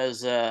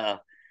because Ryan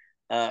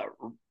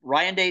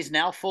Day's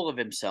now full of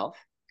himself.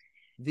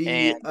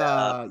 You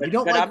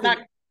don't like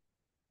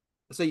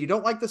So you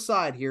don't like the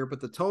side here,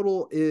 but the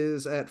total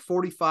is at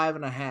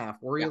 45.5.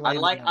 Where are you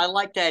landing at? I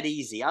like that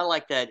easy. I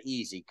like that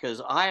easy because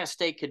Ohio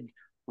State could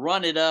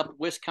run it up.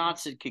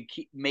 Wisconsin could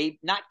maybe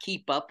not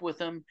keep up with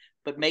them,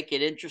 but make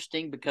it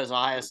interesting because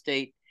Ohio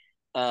State,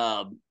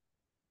 they'll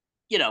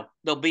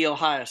be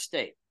Ohio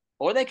State,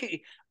 or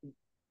they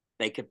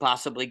could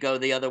possibly go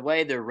the other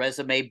way. Their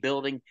resume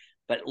building,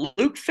 but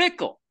Luke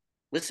Fickell,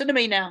 listen to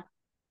me now.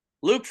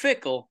 Luke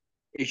Fickell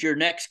is your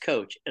next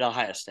coach at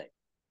Ohio State.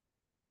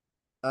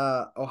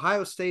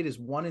 Ohio State is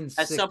 1-6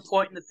 at some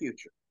point in the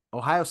future.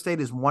 Ohio State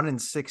is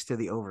 1-6 to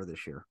the over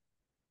this year.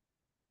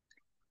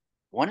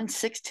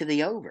 1-6 to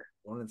the over.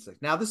 1-6.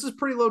 Now this is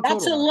pretty low total.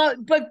 That's a low,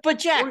 but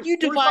Jack, you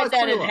divide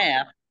that in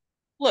half.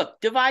 Look,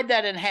 divide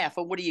that in half,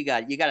 and what do you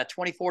got? You got a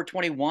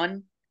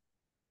 24-21.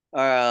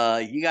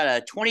 You got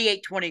a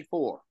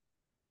 28-24.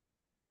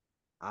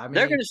 I mean,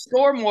 they're going to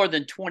score more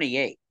than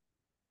 28.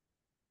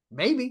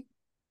 Maybe.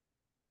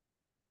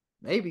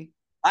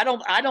 I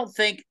don't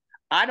think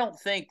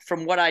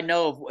from what I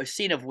know of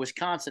seen of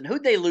Wisconsin,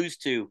 who'd they lose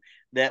to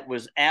that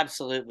was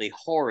absolutely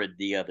horrid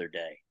the other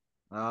day?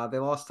 They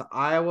lost to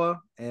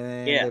Iowa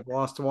and they've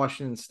lost to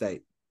Washington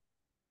State.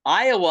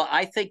 Iowa,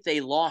 I think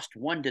they lost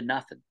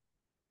 1-0.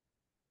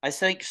 I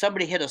think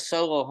somebody hit a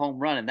solo home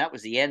run, and that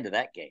was the end of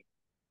that game.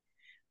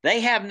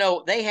 They have no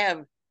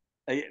offense.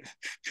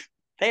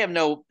 They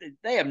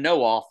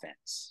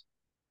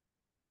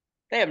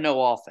have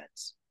no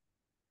offense,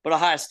 but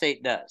Ohio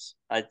State does.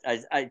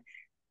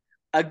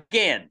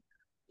 Again,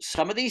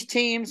 some of these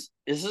teams,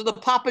 this is the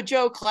Papa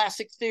Joe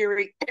classic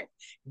theory.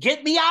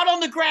 Get me out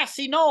on the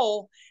grassy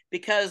knoll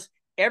because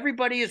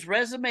everybody is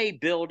resume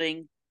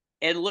building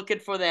and looking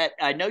for that.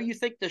 I know you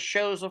think the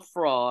show's a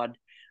fraud.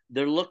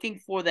 They're looking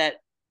for that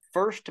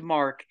first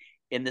mark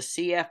in the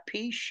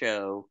CFP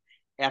show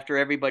after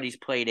everybody's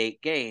played 8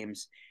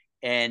 games.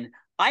 And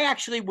I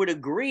actually would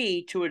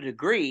agree to a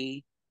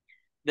degree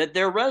that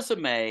their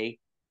resume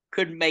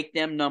could make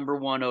them number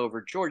 1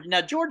 over Georgia.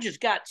 Now, Georgia's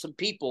got some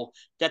people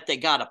that they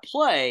got to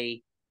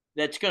play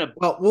that's going to.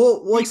 Well,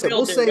 we'll save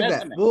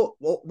that.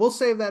 We'll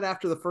save that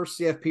after the first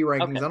CFP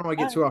rankings. Okay. I don't want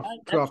to get too off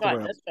the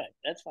rails.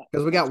 That's fine.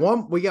 Because we got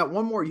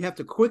one more. You have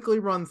to quickly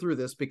run through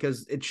this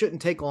because it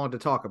shouldn't take long to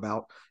talk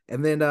about,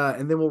 and then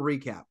we'll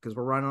recap because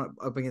we're running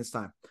up against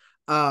time.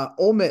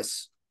 Ole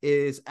Miss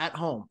is at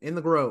home in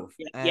the Grove.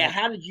 Yeah.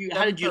 How did you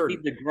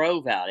leave the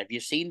Grove out? Have you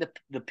seen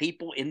the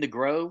people in the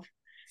Grove?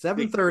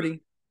 7:30,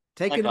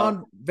 taking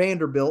on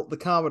Vanderbilt, the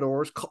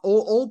Commodores.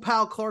 Old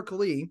pal Clark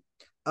Lee.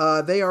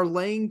 They are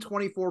laying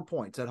 24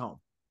 points at home.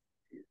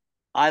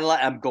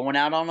 I'm going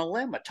out on a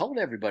limb. I told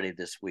everybody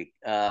this week.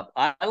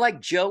 I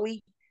like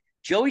Joey.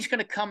 Joey's going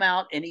to come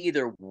out in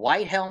either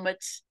white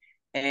helmets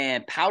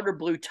and powder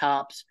blue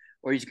tops,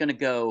 or he's going to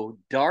go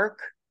dark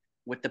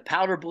with the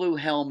powder blue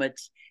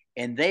helmets.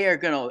 And they are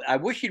going to. I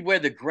wish he'd wear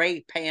the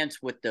gray pants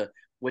with the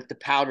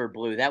powder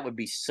blue. That would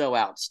be so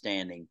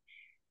outstanding.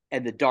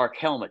 And the dark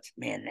helmets,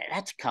 man,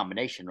 that's a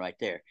combination right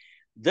there.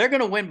 They're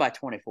going to win by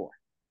 24.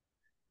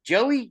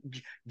 Joey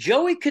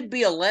could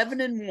be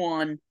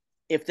 11-1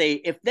 if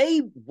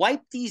they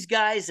wipe these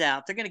guys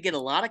out. They're going to get a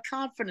lot of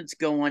confidence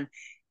going,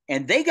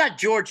 and they got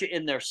Georgia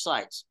in their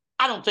sights.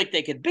 I don't think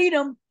they could beat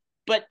them,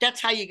 but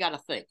that's how you got to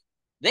think.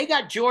 They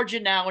got Georgia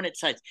now in its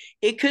sights.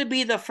 It could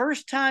be the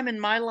first time in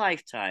my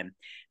lifetime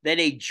that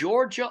a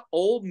Georgia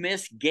Ole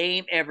Miss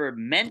game ever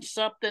meant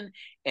something.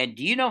 And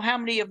do you know how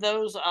many of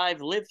those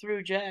I've lived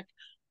through, Jack?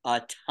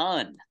 A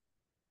ton.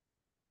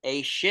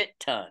 A shit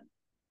ton.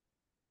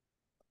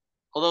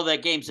 Although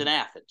that game's in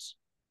Athens.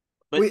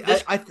 But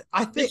I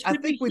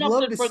think we'd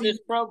love to see this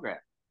program.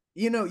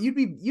 You know, you'd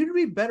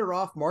be better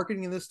off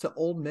marketing this to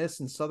Ole Miss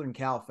and Southern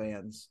Cal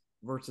fans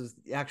versus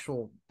the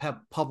actual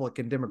public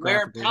and demographic.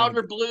 Wearing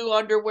powder blue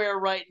underwear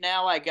right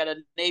now. I got a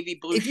navy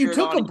blue shirt on. If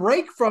you took a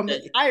break from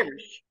the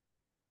Irish,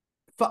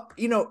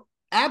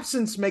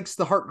 absence makes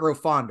the heart grow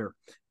fonder.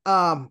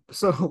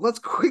 So let's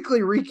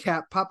quickly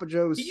recap Papa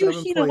Joe's. Do you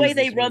see the way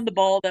they run the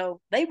ball,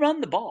 though? They run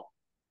the ball.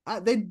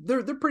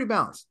 They're pretty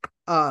balanced.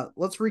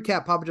 Let's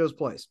recap Papa Joe's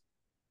plays.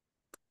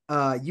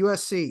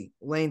 USC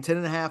laying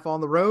 10.5 on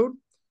the road.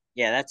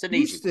 Yeah, that's an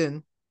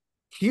easy.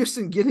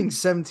 Houston getting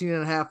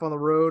 17.5 on the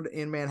road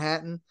in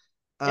Manhattan.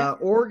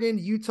 Oregon,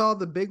 Utah,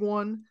 the big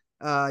one.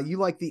 You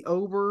like the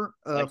over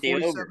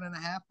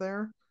 47.5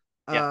 there.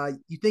 Yeah.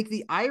 You think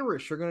the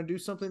Irish are going to do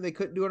something they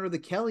couldn't do under the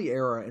Kelly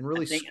era and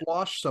really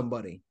squash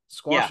somebody?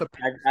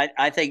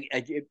 I think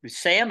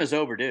Sam is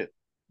overdue.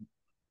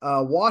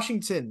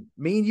 Washington,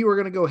 me and you are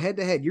going to go head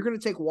to head. You're going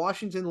to take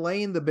Washington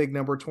laying the big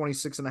number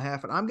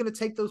 26.5, and I'm going to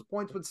take those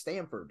points with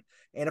Stanford.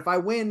 And if I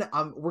win,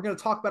 we're going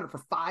to talk about it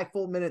for 5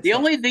 full minutes. The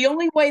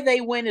only way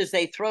they win is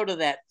they throw to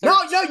that. No.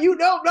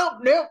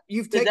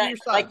 You've taken your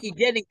side, like you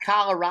did in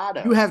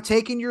Colorado. You have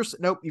taken your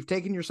You've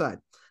taken your side.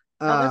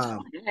 That's fine.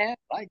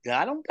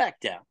 I don't back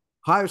down.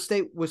 Ohio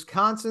State,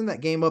 Wisconsin,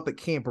 that game up at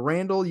Camp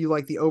Randall. You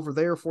like the over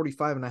there,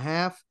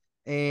 45.5.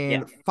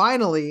 And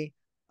finally,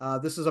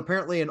 This is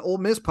apparently an Ole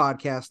Miss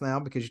podcast now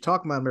because you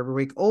talk about them every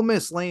week. Ole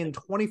Miss laying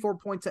 24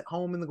 points at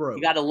home in the Grove.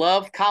 You got to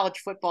love college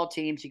football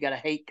teams. You got to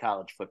hate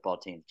college football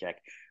teams, Jack.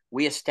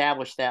 We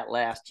established that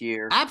last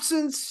year.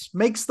 Absence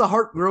makes the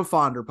heart grow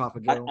fonder, Papa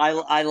Joe.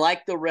 I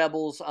like the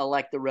Rebels. I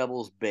like the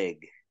Rebels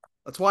big.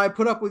 That's why I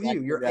put up with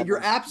you.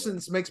 Your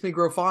absence makes me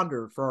grow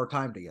fonder for our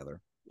time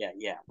together.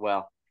 Yeah.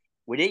 Well,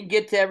 we didn't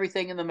get to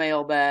everything in the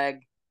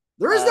mailbag.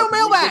 There is no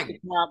mailbag.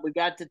 We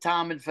got to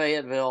Tom in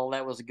Fayetteville.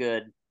 That was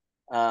good.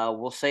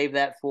 We'll save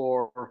that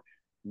for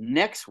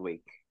next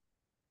week.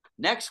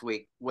 Next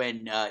week,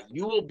 when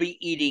you will be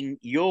eating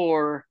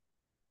your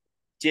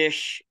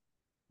dish.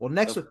 Well,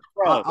 next week,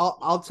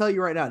 I'll tell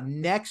you right now.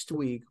 Next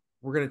week,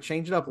 we're going to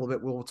change it up a little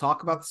bit. We'll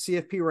talk about the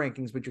CFP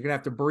rankings, but you're going to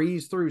have to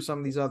breeze through some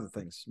of these other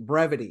things.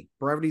 Brevity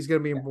is going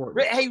to be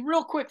important. Hey,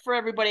 real quick for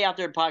everybody out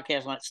there in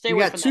podcast land, stay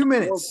away from that. You got 2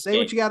 minutes. Say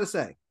what you got to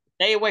say.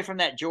 Stay away from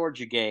that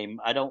Georgia game.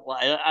 I don't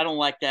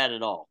like that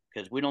at all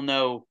because we don't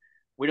know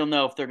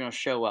if they're going to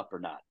show up or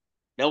not.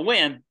 They'll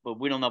win, but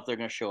we don't know if they're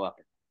going to show up.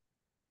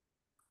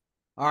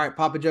 All right,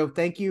 Papa Joe,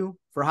 thank you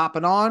for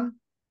hopping on.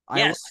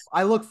 Yes.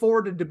 I look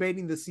forward to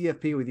debating the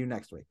CFP with you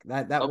next week.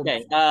 That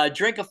okay.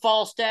 Drink a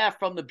Falstaff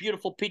from the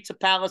beautiful Pizza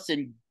Palace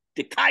in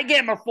the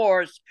Kygammer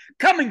Forest,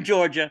 Cumming,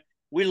 Georgia.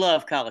 We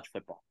love college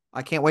football.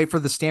 I can't wait for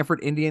the Stanford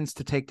Indians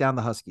to take down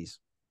the Huskies.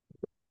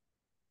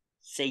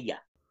 See ya.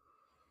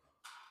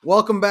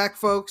 Welcome back,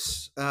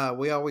 folks.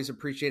 We always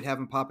appreciate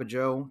having Papa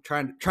Joe.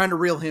 Trying to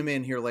reel him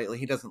in here lately.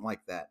 He doesn't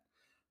like that.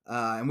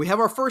 And we have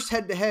our first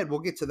head-to-head. We'll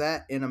get to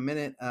that in a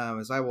minute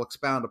as I will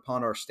expound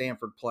upon our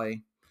Stanford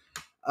play.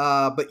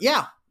 But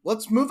yeah,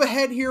 let's move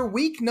ahead here.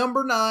 Week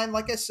number 9.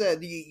 Like I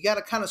said, you got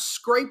to kind of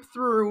scrape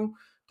through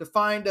to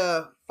find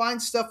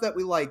stuff that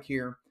we like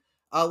here.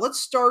 Let's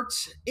start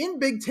in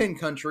Big Ten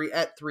country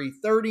at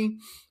 3:30.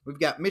 We've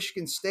got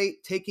Michigan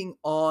State taking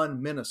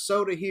on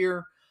Minnesota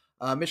here.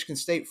 Michigan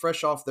State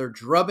fresh off their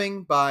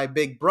drubbing by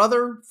Big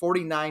Brother,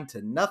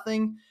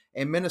 49-0,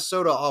 and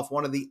Minnesota off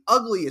one of the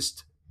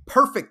ugliest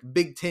perfect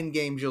Big Ten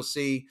games you'll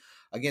see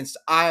against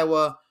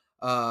Iowa.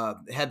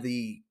 Had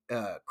the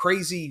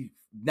crazy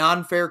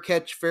fair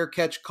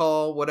catch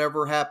call,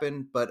 whatever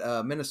happened,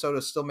 but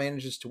Minnesota still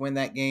manages to win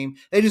that game.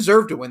 They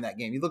deserve to win that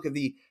game. You look at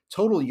the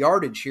total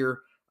yardage here,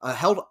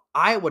 held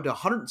Iowa to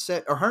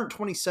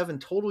 127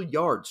 total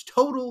yards,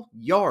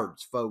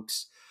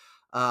 folks.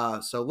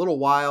 So a little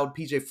wild.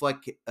 PJ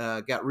Fleck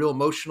got real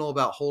emotional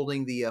about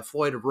holding the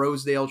Floyd of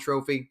Rosedale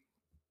trophy.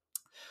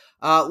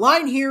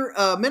 Line here,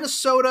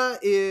 Minnesota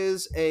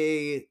is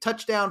a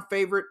touchdown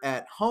favorite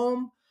at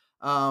home.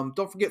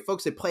 Don't forget,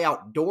 folks, they play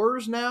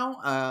outdoors now.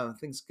 I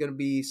think it's going to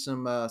be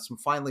some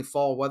finally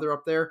fall weather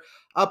up there.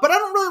 But I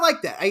don't really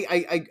like that.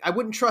 I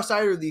wouldn't trust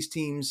either of these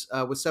teams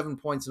with 7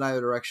 points in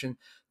either direction.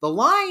 The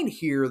line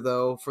here,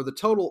 though, for the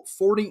total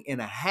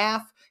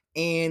 40.5,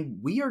 and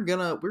we're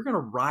gonna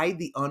ride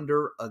the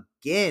under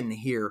again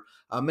here.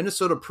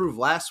 Minnesota proved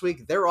last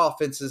week their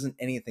offense isn't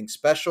anything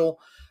special.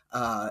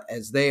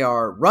 As they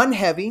are run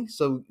heavy,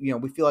 so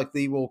we feel like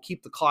they will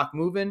keep the clock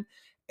moving.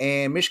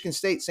 And Michigan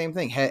State, same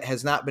thing,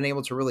 has not been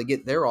able to really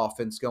get their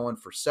offense going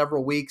for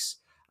several weeks,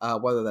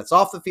 whether that's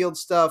off the field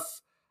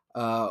stuff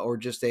or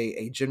just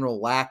a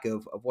general lack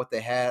of what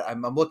they had.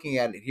 I'm looking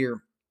at it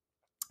here.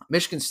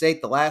 Michigan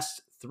State, the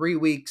last 3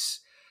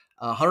 weeks,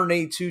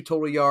 182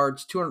 total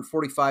yards,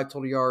 245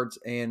 total yards,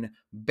 and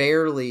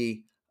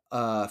barely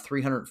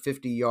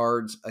 350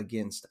 yards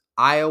against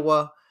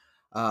Iowa.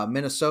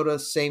 Minnesota,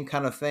 same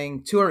kind of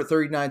thing.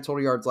 239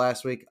 total yards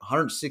last week,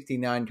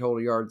 169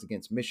 total yards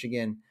against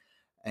Michigan.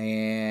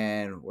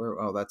 And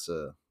that's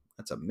a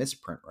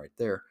misprint right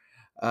there.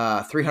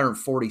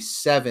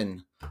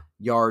 347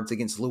 yards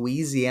against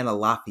Louisiana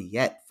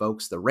Lafayette,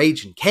 folks, the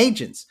Raging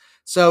Cajuns.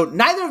 So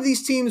neither of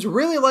these teams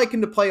really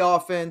liking to play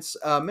offense.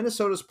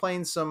 Minnesota's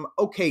playing some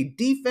okay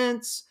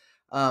defense.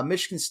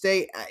 Michigan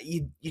State,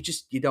 you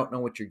don't know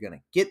what you're going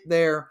to get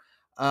there.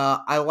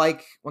 I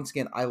like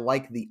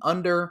the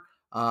under.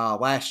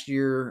 Last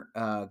year,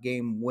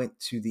 game went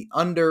to the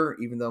under,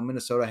 even though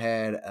Minnesota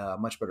had a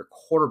much better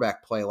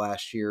quarterback play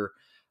last year.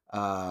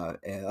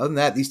 And other than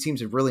that, these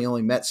teams have really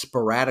only met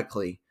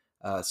sporadically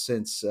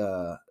since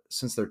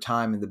their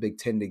time in the Big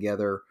Ten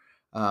together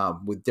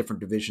with different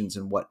divisions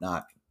and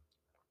whatnot.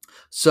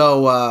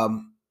 So,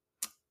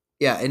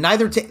 and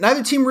neither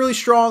team really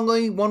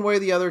strongly one way or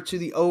the other to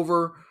the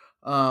over.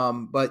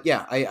 But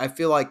yeah, I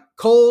feel like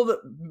cold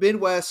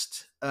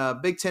Midwest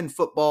Big Ten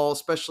football,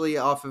 especially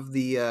off of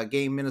the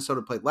game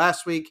Minnesota played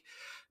last week.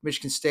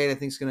 Michigan State, I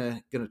think, is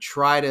gonna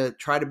try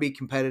to be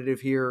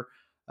competitive here,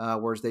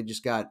 whereas they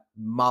just got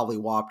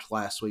mollywopped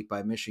last week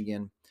by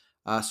Michigan.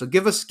 So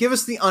give us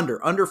the under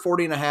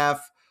 40.5.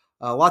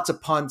 Lots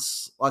of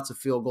punts, lots of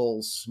field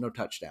goals, no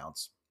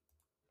touchdowns.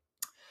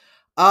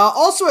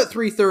 Also at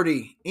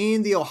 3:30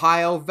 in the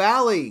Ohio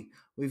Valley,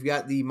 we've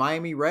got the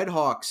Miami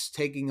Redhawks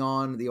taking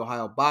on the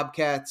Ohio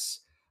Bobcats.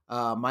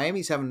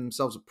 Miami's having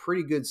themselves a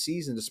pretty good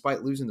season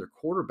despite losing their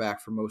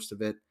quarterback for most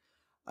of it.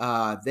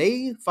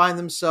 They find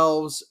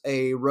themselves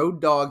a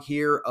road dog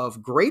here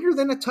of greater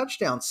than a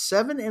touchdown,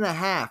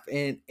 7.5.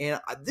 And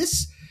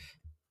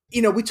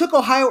We took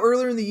Ohio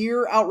earlier in the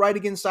year outright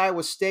against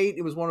Iowa State.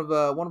 It was one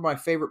of my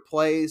favorite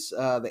plays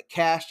that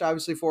cashed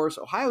obviously for us.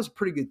 Ohio's a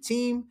pretty good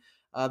team.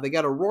 They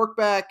got O'Rourke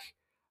back.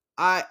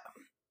 I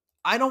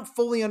don't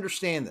fully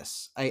understand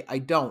this. I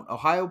don't.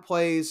 Ohio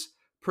plays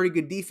pretty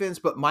good defense,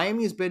 but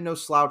Miami has been no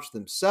slouch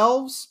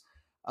themselves.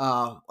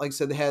 Like I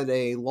said, they had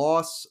a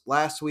loss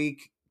last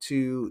week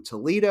to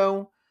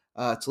Toledo.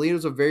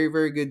 Toledo's a very,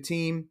 very good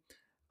team.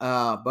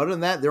 But other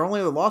than that, their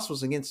only other loss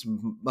was against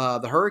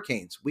the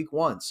Hurricanes week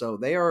 1. So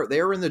they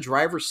are in the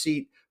driver's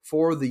seat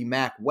for the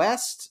MAC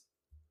West.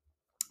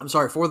 I'm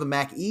sorry, for the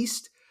MAC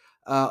East.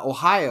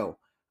 Ohio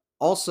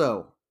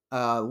also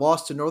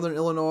lost to Northern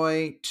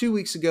Illinois 2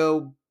 weeks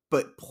ago,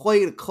 but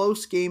played a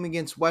close game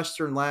against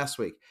Western last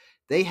week.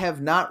 They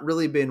have not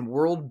really been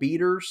world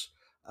beaters.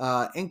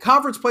 In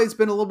conference play, it's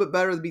been a little bit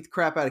better. They beat the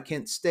crap out of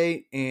Kent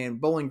State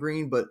and Bowling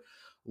Green, but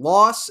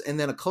loss and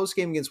then a close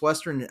game against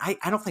Western. And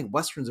I don't think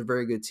Western's a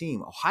very good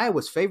team. Ohio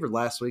was favored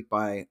last week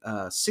by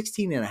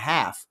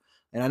 16.5.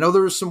 And I know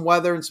there was some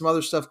weather and some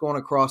other stuff going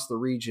across the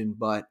region,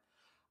 but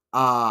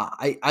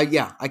I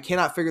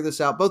cannot figure this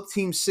out. Both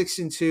teams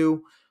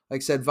 6-2, like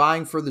I said,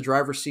 vying for the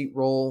driver's seat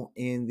role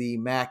in the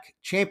MAC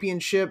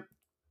championship.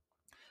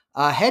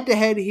 Head to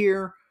head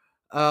here,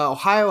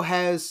 Ohio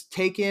has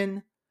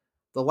taken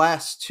the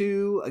last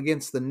 2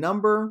 against the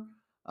number.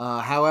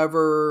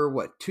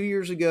 However, 2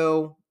 years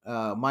ago,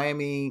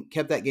 Miami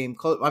kept that game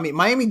close. I mean,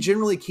 Miami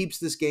generally keeps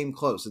this game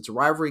close. It's a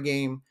rivalry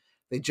game.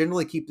 They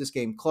generally keep this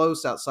game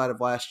close outside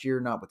of last year,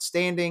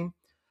 notwithstanding.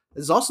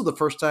 This is also the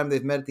first time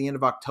they've met at the end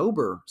of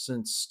October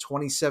since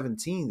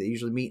 2017. They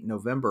usually meet in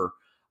November,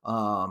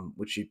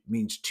 which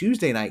means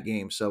Tuesday night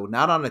game. So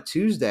not on a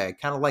Tuesday,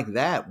 kind of like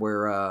that,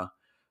 where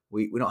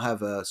we don't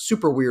have a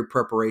super weird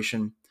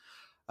preparation.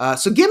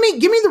 So give me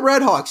the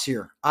Red Hawks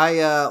here. Like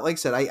I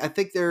said, I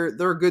think they're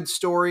a good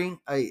story.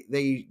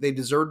 They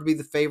deserve to be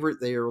the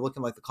favorite. They are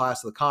looking like the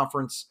class of the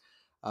conference.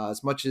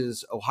 As much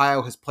as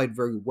Ohio has played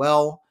very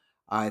well,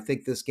 I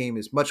think this game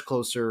is much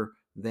closer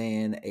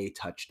than a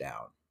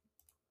touchdown.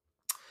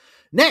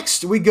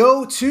 Next, we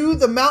go to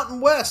the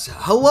Mountain West.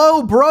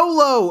 Hello,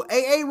 Brolo,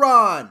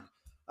 Aaron.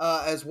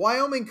 As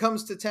Wyoming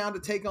comes to town to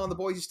take on the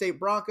Boise State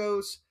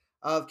Broncos,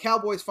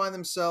 Cowboys find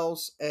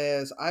themselves,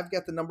 as I've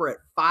got the number at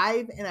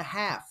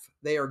 5.5.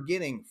 They are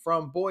getting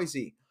from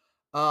Boise.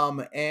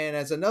 And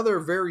as another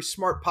very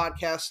smart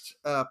podcast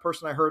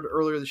person I heard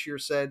earlier this year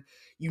said,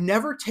 you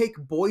never take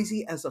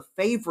Boise as a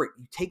favorite.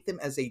 You take them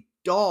as a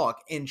dog.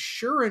 And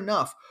sure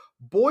enough,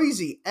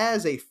 Boise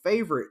as a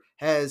favorite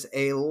has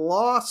a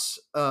loss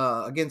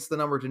against the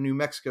number to New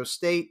Mexico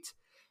State,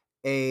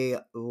 a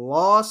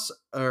loss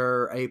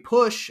or a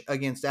push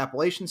against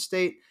Appalachian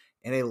State,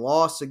 and a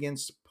loss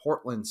against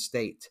Portland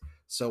State.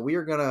 So we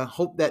are going to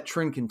hope that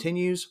trend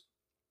continues.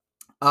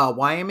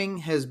 Wyoming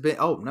has been,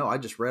 I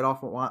just read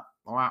off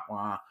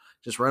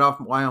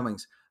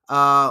Wyoming's.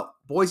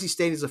 Boise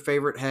State is a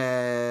favorite,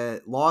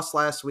 had lost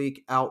last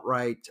week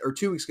outright, or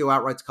 2 weeks ago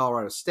outright to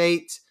Colorado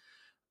State.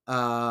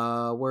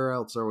 Where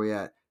else are we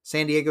at?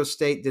 San Diego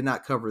State did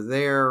not cover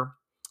there.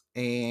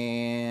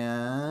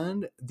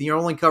 And the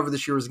only cover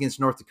this year was against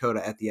North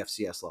Dakota at the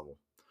FCS level.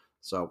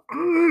 So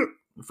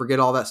forget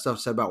all that stuff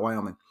said about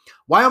Wyoming.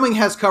 Wyoming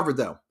has covered,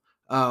 though.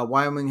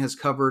 Wyoming has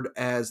covered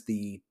as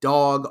the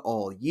dog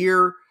all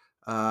year.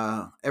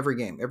 Every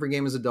game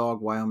is a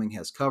dog. Wyoming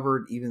has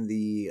covered. Even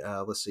the,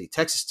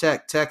 Texas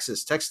Tech,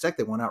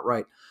 they went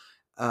outright.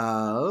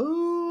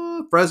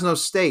 Fresno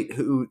State,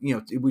 who,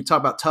 we talk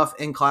about tough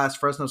in-class,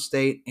 Fresno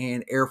State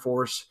and Air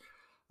Force.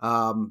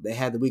 They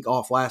had the week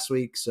off last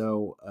week,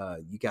 so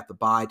you got the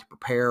bye to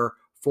prepare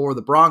for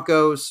the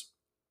Broncos.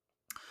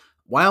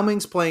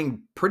 Wyoming's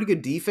playing pretty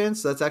good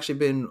defense. That's actually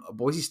been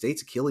Boise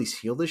State's Achilles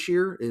heel this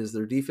year, is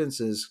their defense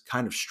has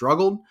kind of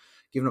struggled,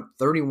 giving up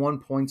 31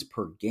 points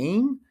per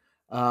game.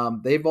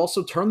 They've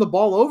also turned the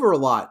ball over a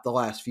lot the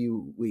last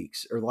few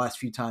weeks, or the last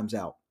few times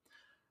out.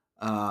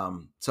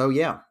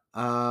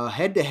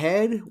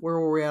 Head-to-head, where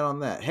were we at on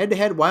that?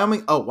 Head-to-head,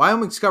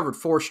 Wyoming's covered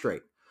 4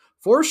 straight.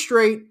 4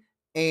 straight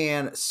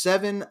and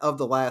 7 of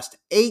the last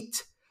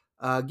 8.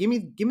 Give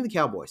me the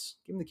Cowboys.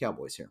 Give me the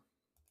Cowboys here.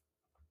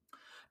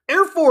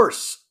 Air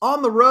Force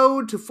on the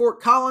road to Fort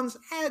Collins.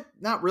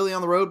 Not really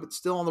on the road, but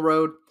still on the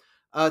road.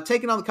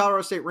 Taking on the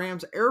Colorado State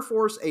Rams. Air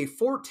Force a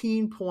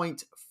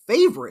 14-point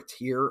favorite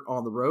here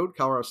on the road.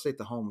 Colorado State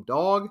the home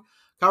dog.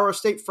 Colorado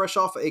State fresh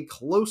off a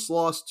close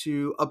loss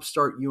to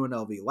upstart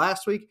UNLV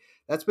last week.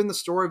 That's been the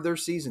story of their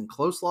season.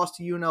 Close loss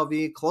to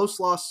UNLV,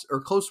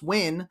 close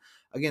win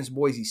against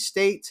Boise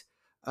State,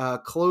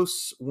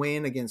 close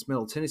win against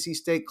Middle Tennessee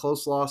State,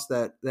 close loss,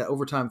 that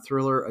overtime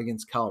thriller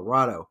against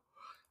Colorado.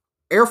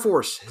 Air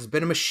Force has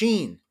been a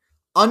machine,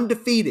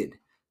 undefeated.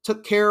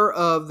 Took care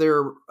of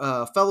their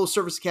fellow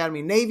Service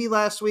Academy Navy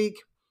last week,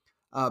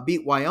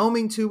 beat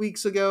Wyoming 2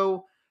 weeks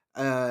ago.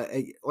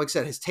 Like I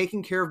said, has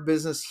taken care of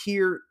business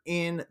here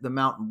in the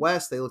Mountain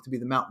West. They look to be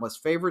the Mountain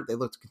West favorite. They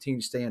look to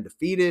continue to stay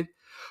undefeated.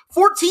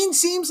 14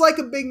 seems like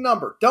a big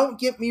number. Don't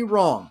get me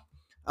wrong.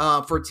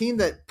 For a team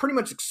that pretty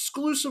much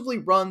exclusively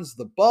runs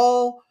the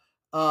ball.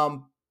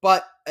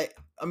 But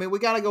I mean, we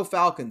got to go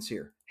Falcons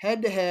here.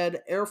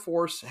 Head-to-head, Air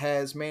Force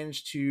has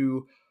managed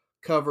to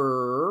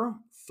cover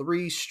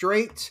 3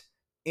 straight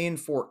in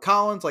Fort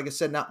Collins. Like I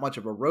said, not much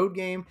of a road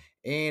game.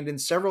 And in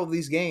several of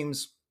these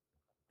games,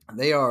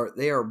 they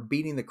are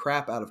beating the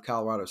crap out of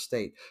Colorado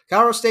State.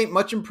 Colorado State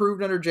much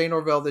improved under Jay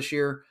Norvell this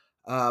year,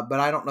 but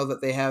I don't know that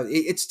they have.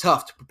 It's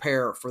tough to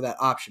prepare for that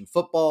option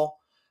football,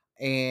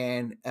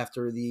 and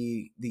after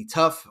the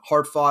tough,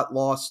 hard-fought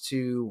loss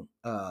to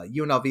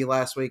UNLV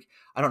last week,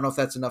 I don't know if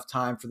that's enough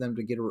time for them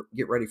to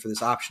get ready for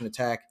this option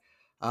attack.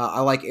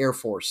 I like Air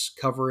Force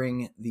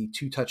covering the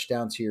 2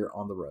 touchdowns here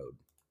on the road.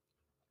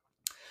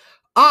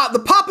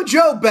 The Papa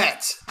Joe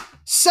bet.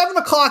 7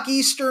 o'clock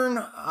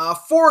Eastern,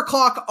 4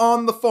 o'clock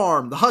on the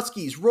farm. The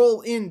Huskies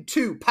roll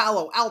into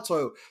Palo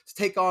Alto to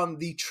take on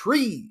the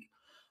Tree.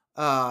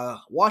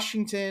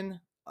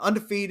 Washington,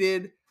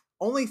 undefeated,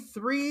 only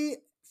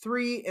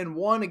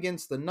 3-1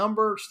 against the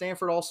number.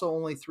 Stanford also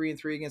only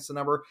 3-3 against the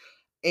number.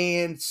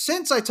 And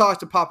since I talked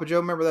to Papa Joe,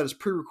 remember that is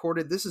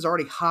pre-recorded, this has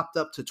already hopped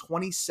up to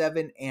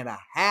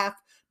 27.5,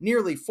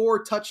 nearly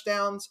 4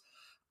 touchdowns.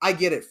 I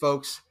get it,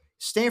 folks.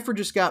 Stanford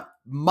just got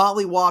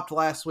mollywopped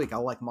last week. I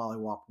like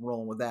mollywop,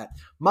 rolling with that.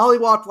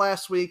 Mollywopped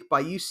last week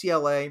by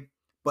UCLA.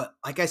 But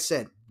like I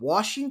said,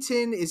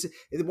 Washington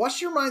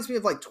reminds me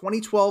of like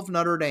 2012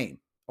 Notre Dame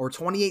or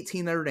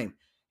 2018 Notre Dame.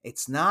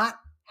 It's not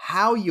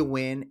how you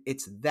win,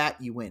 it's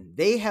that you win.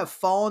 They have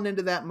fallen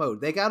into that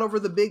mode. They got over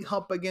the big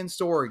hump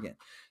against Oregon.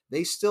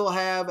 They still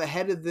have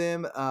ahead of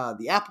them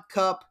the Apple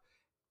Cup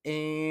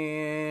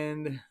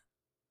and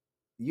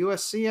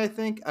USC, I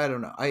think. I don't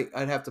know.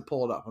 I'd have to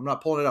pull it up. I'm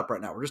not pulling it up right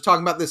now. We're just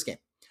talking about this game.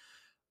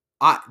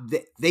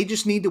 They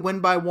just need to win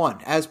by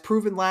 1, as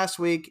proven last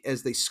week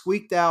as they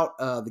squeaked out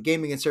the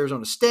game against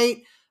Arizona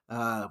State,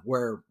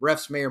 where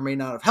refs may or may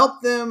not have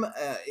helped them.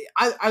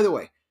 Either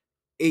way,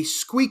 a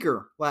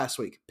squeaker last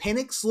week.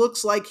 Penix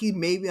looks like he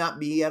may not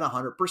be at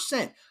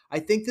 100%. I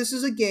think this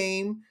is a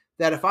game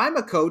that if I'm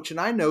a coach and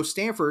I know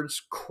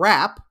Stanford's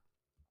crap,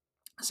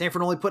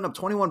 Stanford only putting up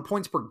 21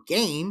 points per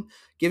game,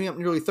 giving up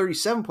nearly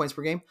 37 points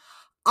per game,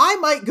 I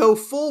might go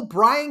full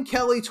Brian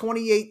Kelly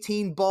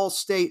 2018 Ball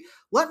State.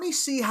 Let me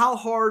see how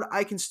hard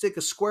I can stick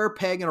a square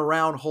peg in a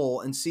round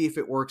hole and see if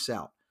it works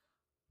out.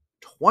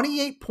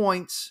 28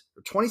 points,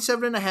 or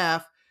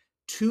 27.5,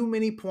 too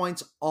many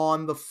points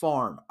on the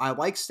farm. I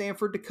like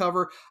Stanford to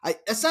cover.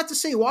 That's not to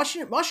say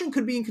Washington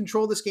could be in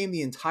control of this game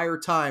the entire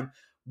time.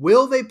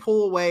 Will they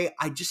pull away?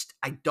 I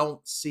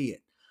don't see it.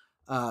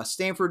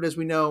 Stanford, as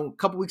we know, a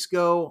couple weeks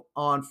ago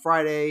on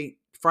Friday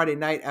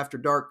night after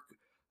dark,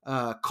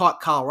 caught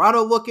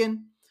Colorado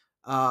looking.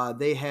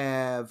 They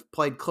have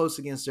played close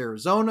against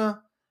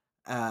Arizona.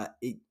 I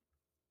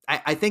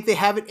think they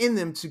have it in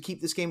them to keep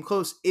this game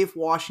close if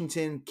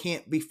Washington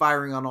can't be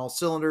firing on all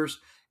cylinders.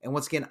 And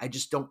once again, I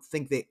just don't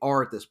think they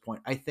are at this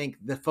point. I think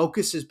the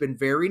focus has been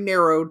very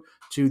narrowed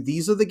to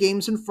these are the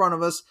games in front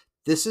of us.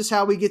 This is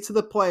how we get to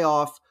the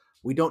playoff.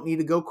 We don't need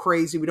to go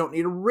crazy. We don't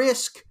need to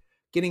risk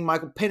getting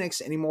Michael Penix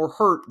any more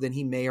hurt than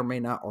he may or may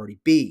not already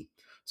be.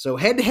 So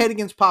head-to-head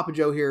against Papa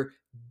Joe here.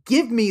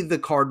 Give me the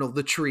Cardinal,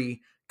 the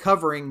Tree,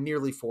 covering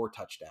nearly 4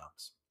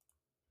 touchdowns.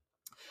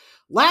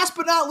 Last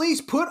but not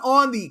least, put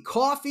on the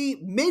coffee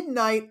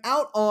midnight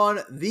out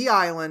on the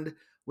island.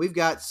 We've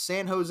got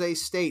San Jose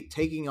State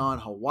taking on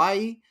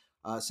Hawaii.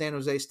 San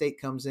Jose State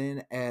comes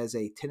in as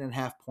a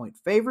 10.5 point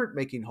favorite,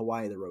 making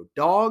Hawaii the road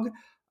dog.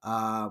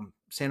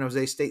 San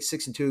Jose State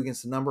 6-2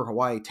 against the number.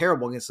 Hawaii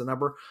terrible against the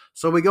number.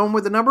 So are we going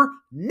with the number?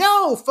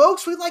 No,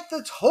 folks, we like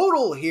the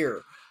total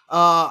here.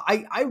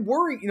 I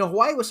worry,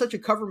 Hawaii was such a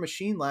cover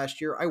machine last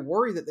year. I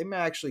worry that they may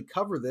actually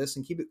cover this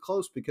and keep it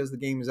close because the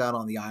game is out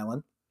on the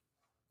island.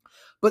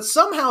 But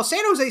somehow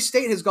San Jose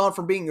State has gone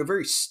from being a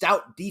very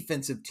stout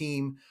defensive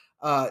team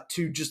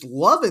to just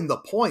loving the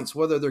points,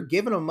 whether they're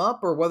giving them up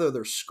or whether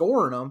they're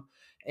scoring them.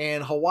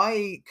 And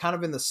Hawaii kind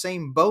of in the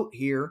same boat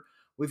here.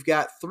 We've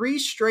got 3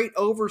 straight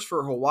overs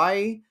for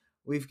Hawaii.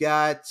 We've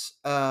got 6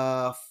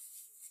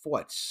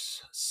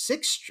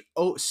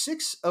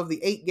 of the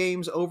 8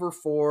 games over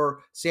for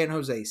San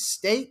Jose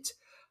State.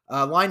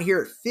 Line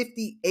here at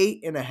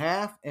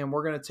 58.5, and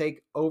we're going to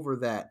take over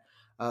that.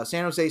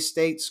 San Jose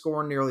State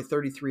scoring nearly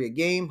 33 a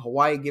game.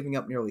 Hawaii giving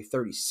up nearly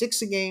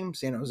 36 a game.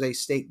 San Jose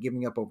State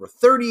giving up over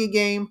 30 a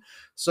game.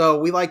 So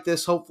we like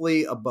this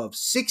hopefully above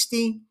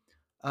 60.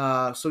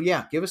 So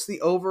yeah, give us the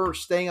over.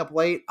 Staying up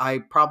late, I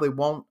probably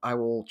won't. I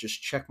will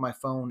just check my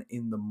phone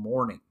in the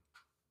morning.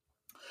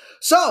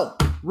 So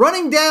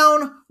running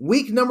down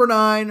week number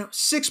 9,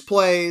 6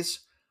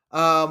 plays.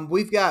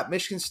 We've got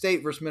Michigan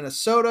State versus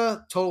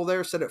Minnesota. Total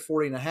there set at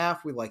 40.5.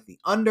 We like the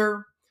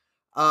under.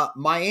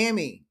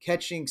 Miami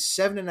catching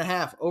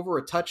 7.5 over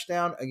a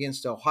touchdown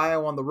against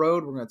Ohio on the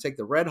road. We're going to take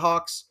the Red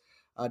Hawks.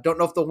 Don't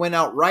know if they'll win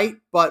outright,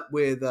 but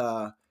with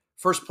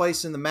first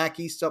place in the MAC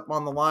East up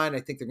on the line, I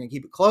think they're going to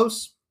keep it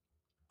close.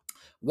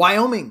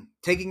 Wyoming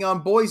taking on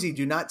Boise.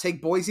 Do not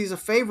take Boise as a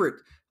favorite.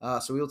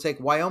 So we'll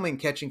take Wyoming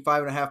catching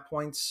 5.5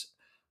 points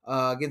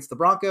against the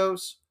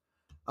Broncos.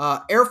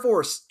 Air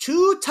Force,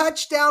 2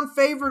 touchdown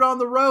favorite on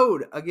the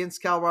road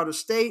against Colorado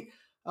State.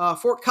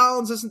 Fort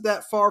Collins isn't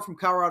that far from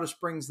Colorado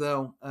Springs,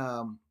 though.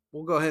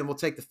 We'll go ahead and we'll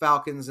take the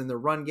Falcons in their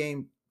run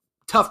game.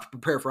 Tough to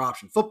prepare for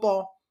option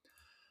football.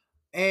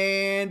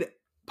 And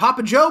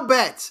Papa Joe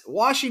bet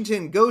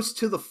Washington goes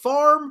to the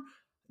farm.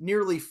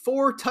 Nearly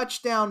 4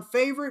 touchdown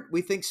favorite.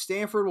 We think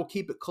Stanford will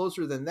keep it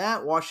closer than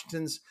that.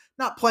 Washington's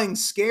not playing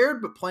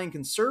scared, but playing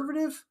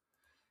conservative.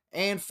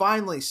 And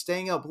finally,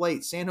 staying up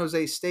late, San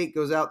Jose State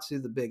goes out to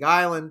the Big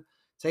Island,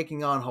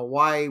 taking on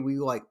Hawaii. We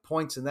like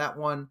points in that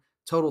one.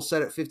 Total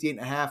set at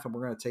 58.5, and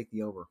we're going to take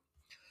the over.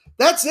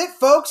 That's it,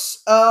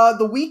 folks.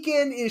 The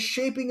weekend is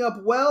shaping up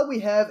well. We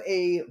have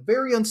a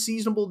very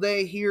unseasonable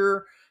day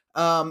here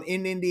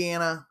in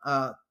Indiana.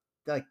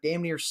 Like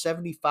damn near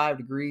 75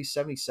 degrees,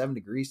 77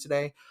 degrees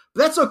today.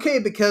 But that's okay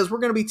because we're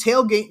going to be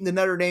tailgating the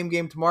Notre Dame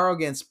game tomorrow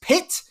against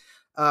Pitt.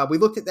 We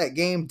looked at that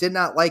game, did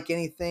not like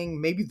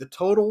anything, maybe the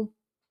total.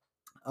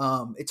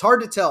 It's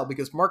hard to tell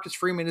because Marcus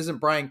Freeman isn't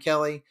Brian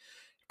Kelly.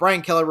 If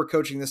Brian Kelly were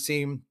coaching this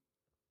team,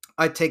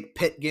 I'd take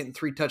Pitt getting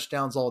 3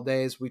 touchdowns all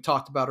day. As we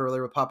talked about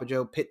earlier with Papa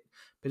Joe, Pitt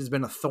has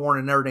been a thorn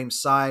in Notre Dame's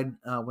side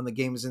when the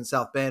game is in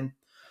South Bend.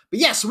 But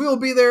yes, we will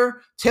be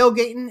there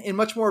tailgating in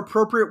much more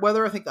appropriate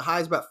weather. I think the high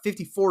is about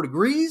 54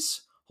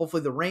 degrees.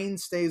 Hopefully the rain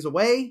stays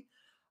away.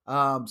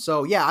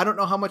 So yeah, I don't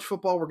know how much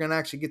football we're going to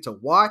actually get to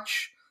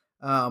watch.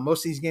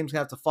 Most of these games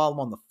have to follow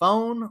them on the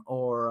phone,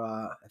 or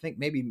I think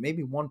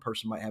maybe one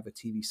person might have a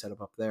TV set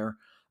up there.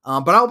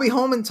 But I'll be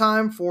home in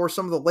time for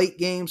some of the late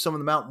games, some of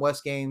the Mountain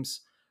West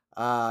games.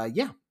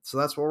 Yeah, so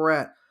that's where we're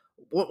at.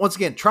 Once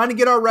again, trying to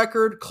get our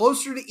record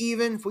closer to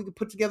even. If we could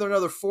put together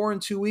another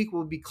 4-2 week,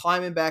 we'll be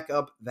climbing back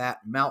up that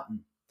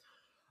mountain.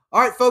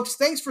 All right, folks,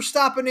 thanks for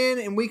stopping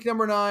in week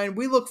number 9.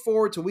 We look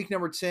forward to week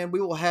number 10. We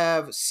will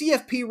have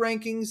CFP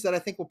rankings that I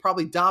think will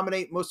probably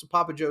dominate most of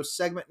Papa Joe's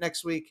segment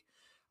next week.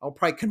 I'll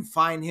probably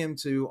confine him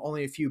to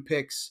only a few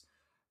picks.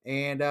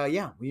 And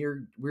yeah,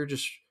 we're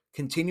just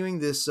continuing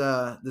this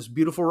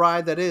beautiful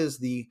ride that is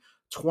the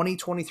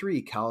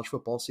 2023 college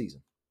football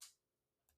season.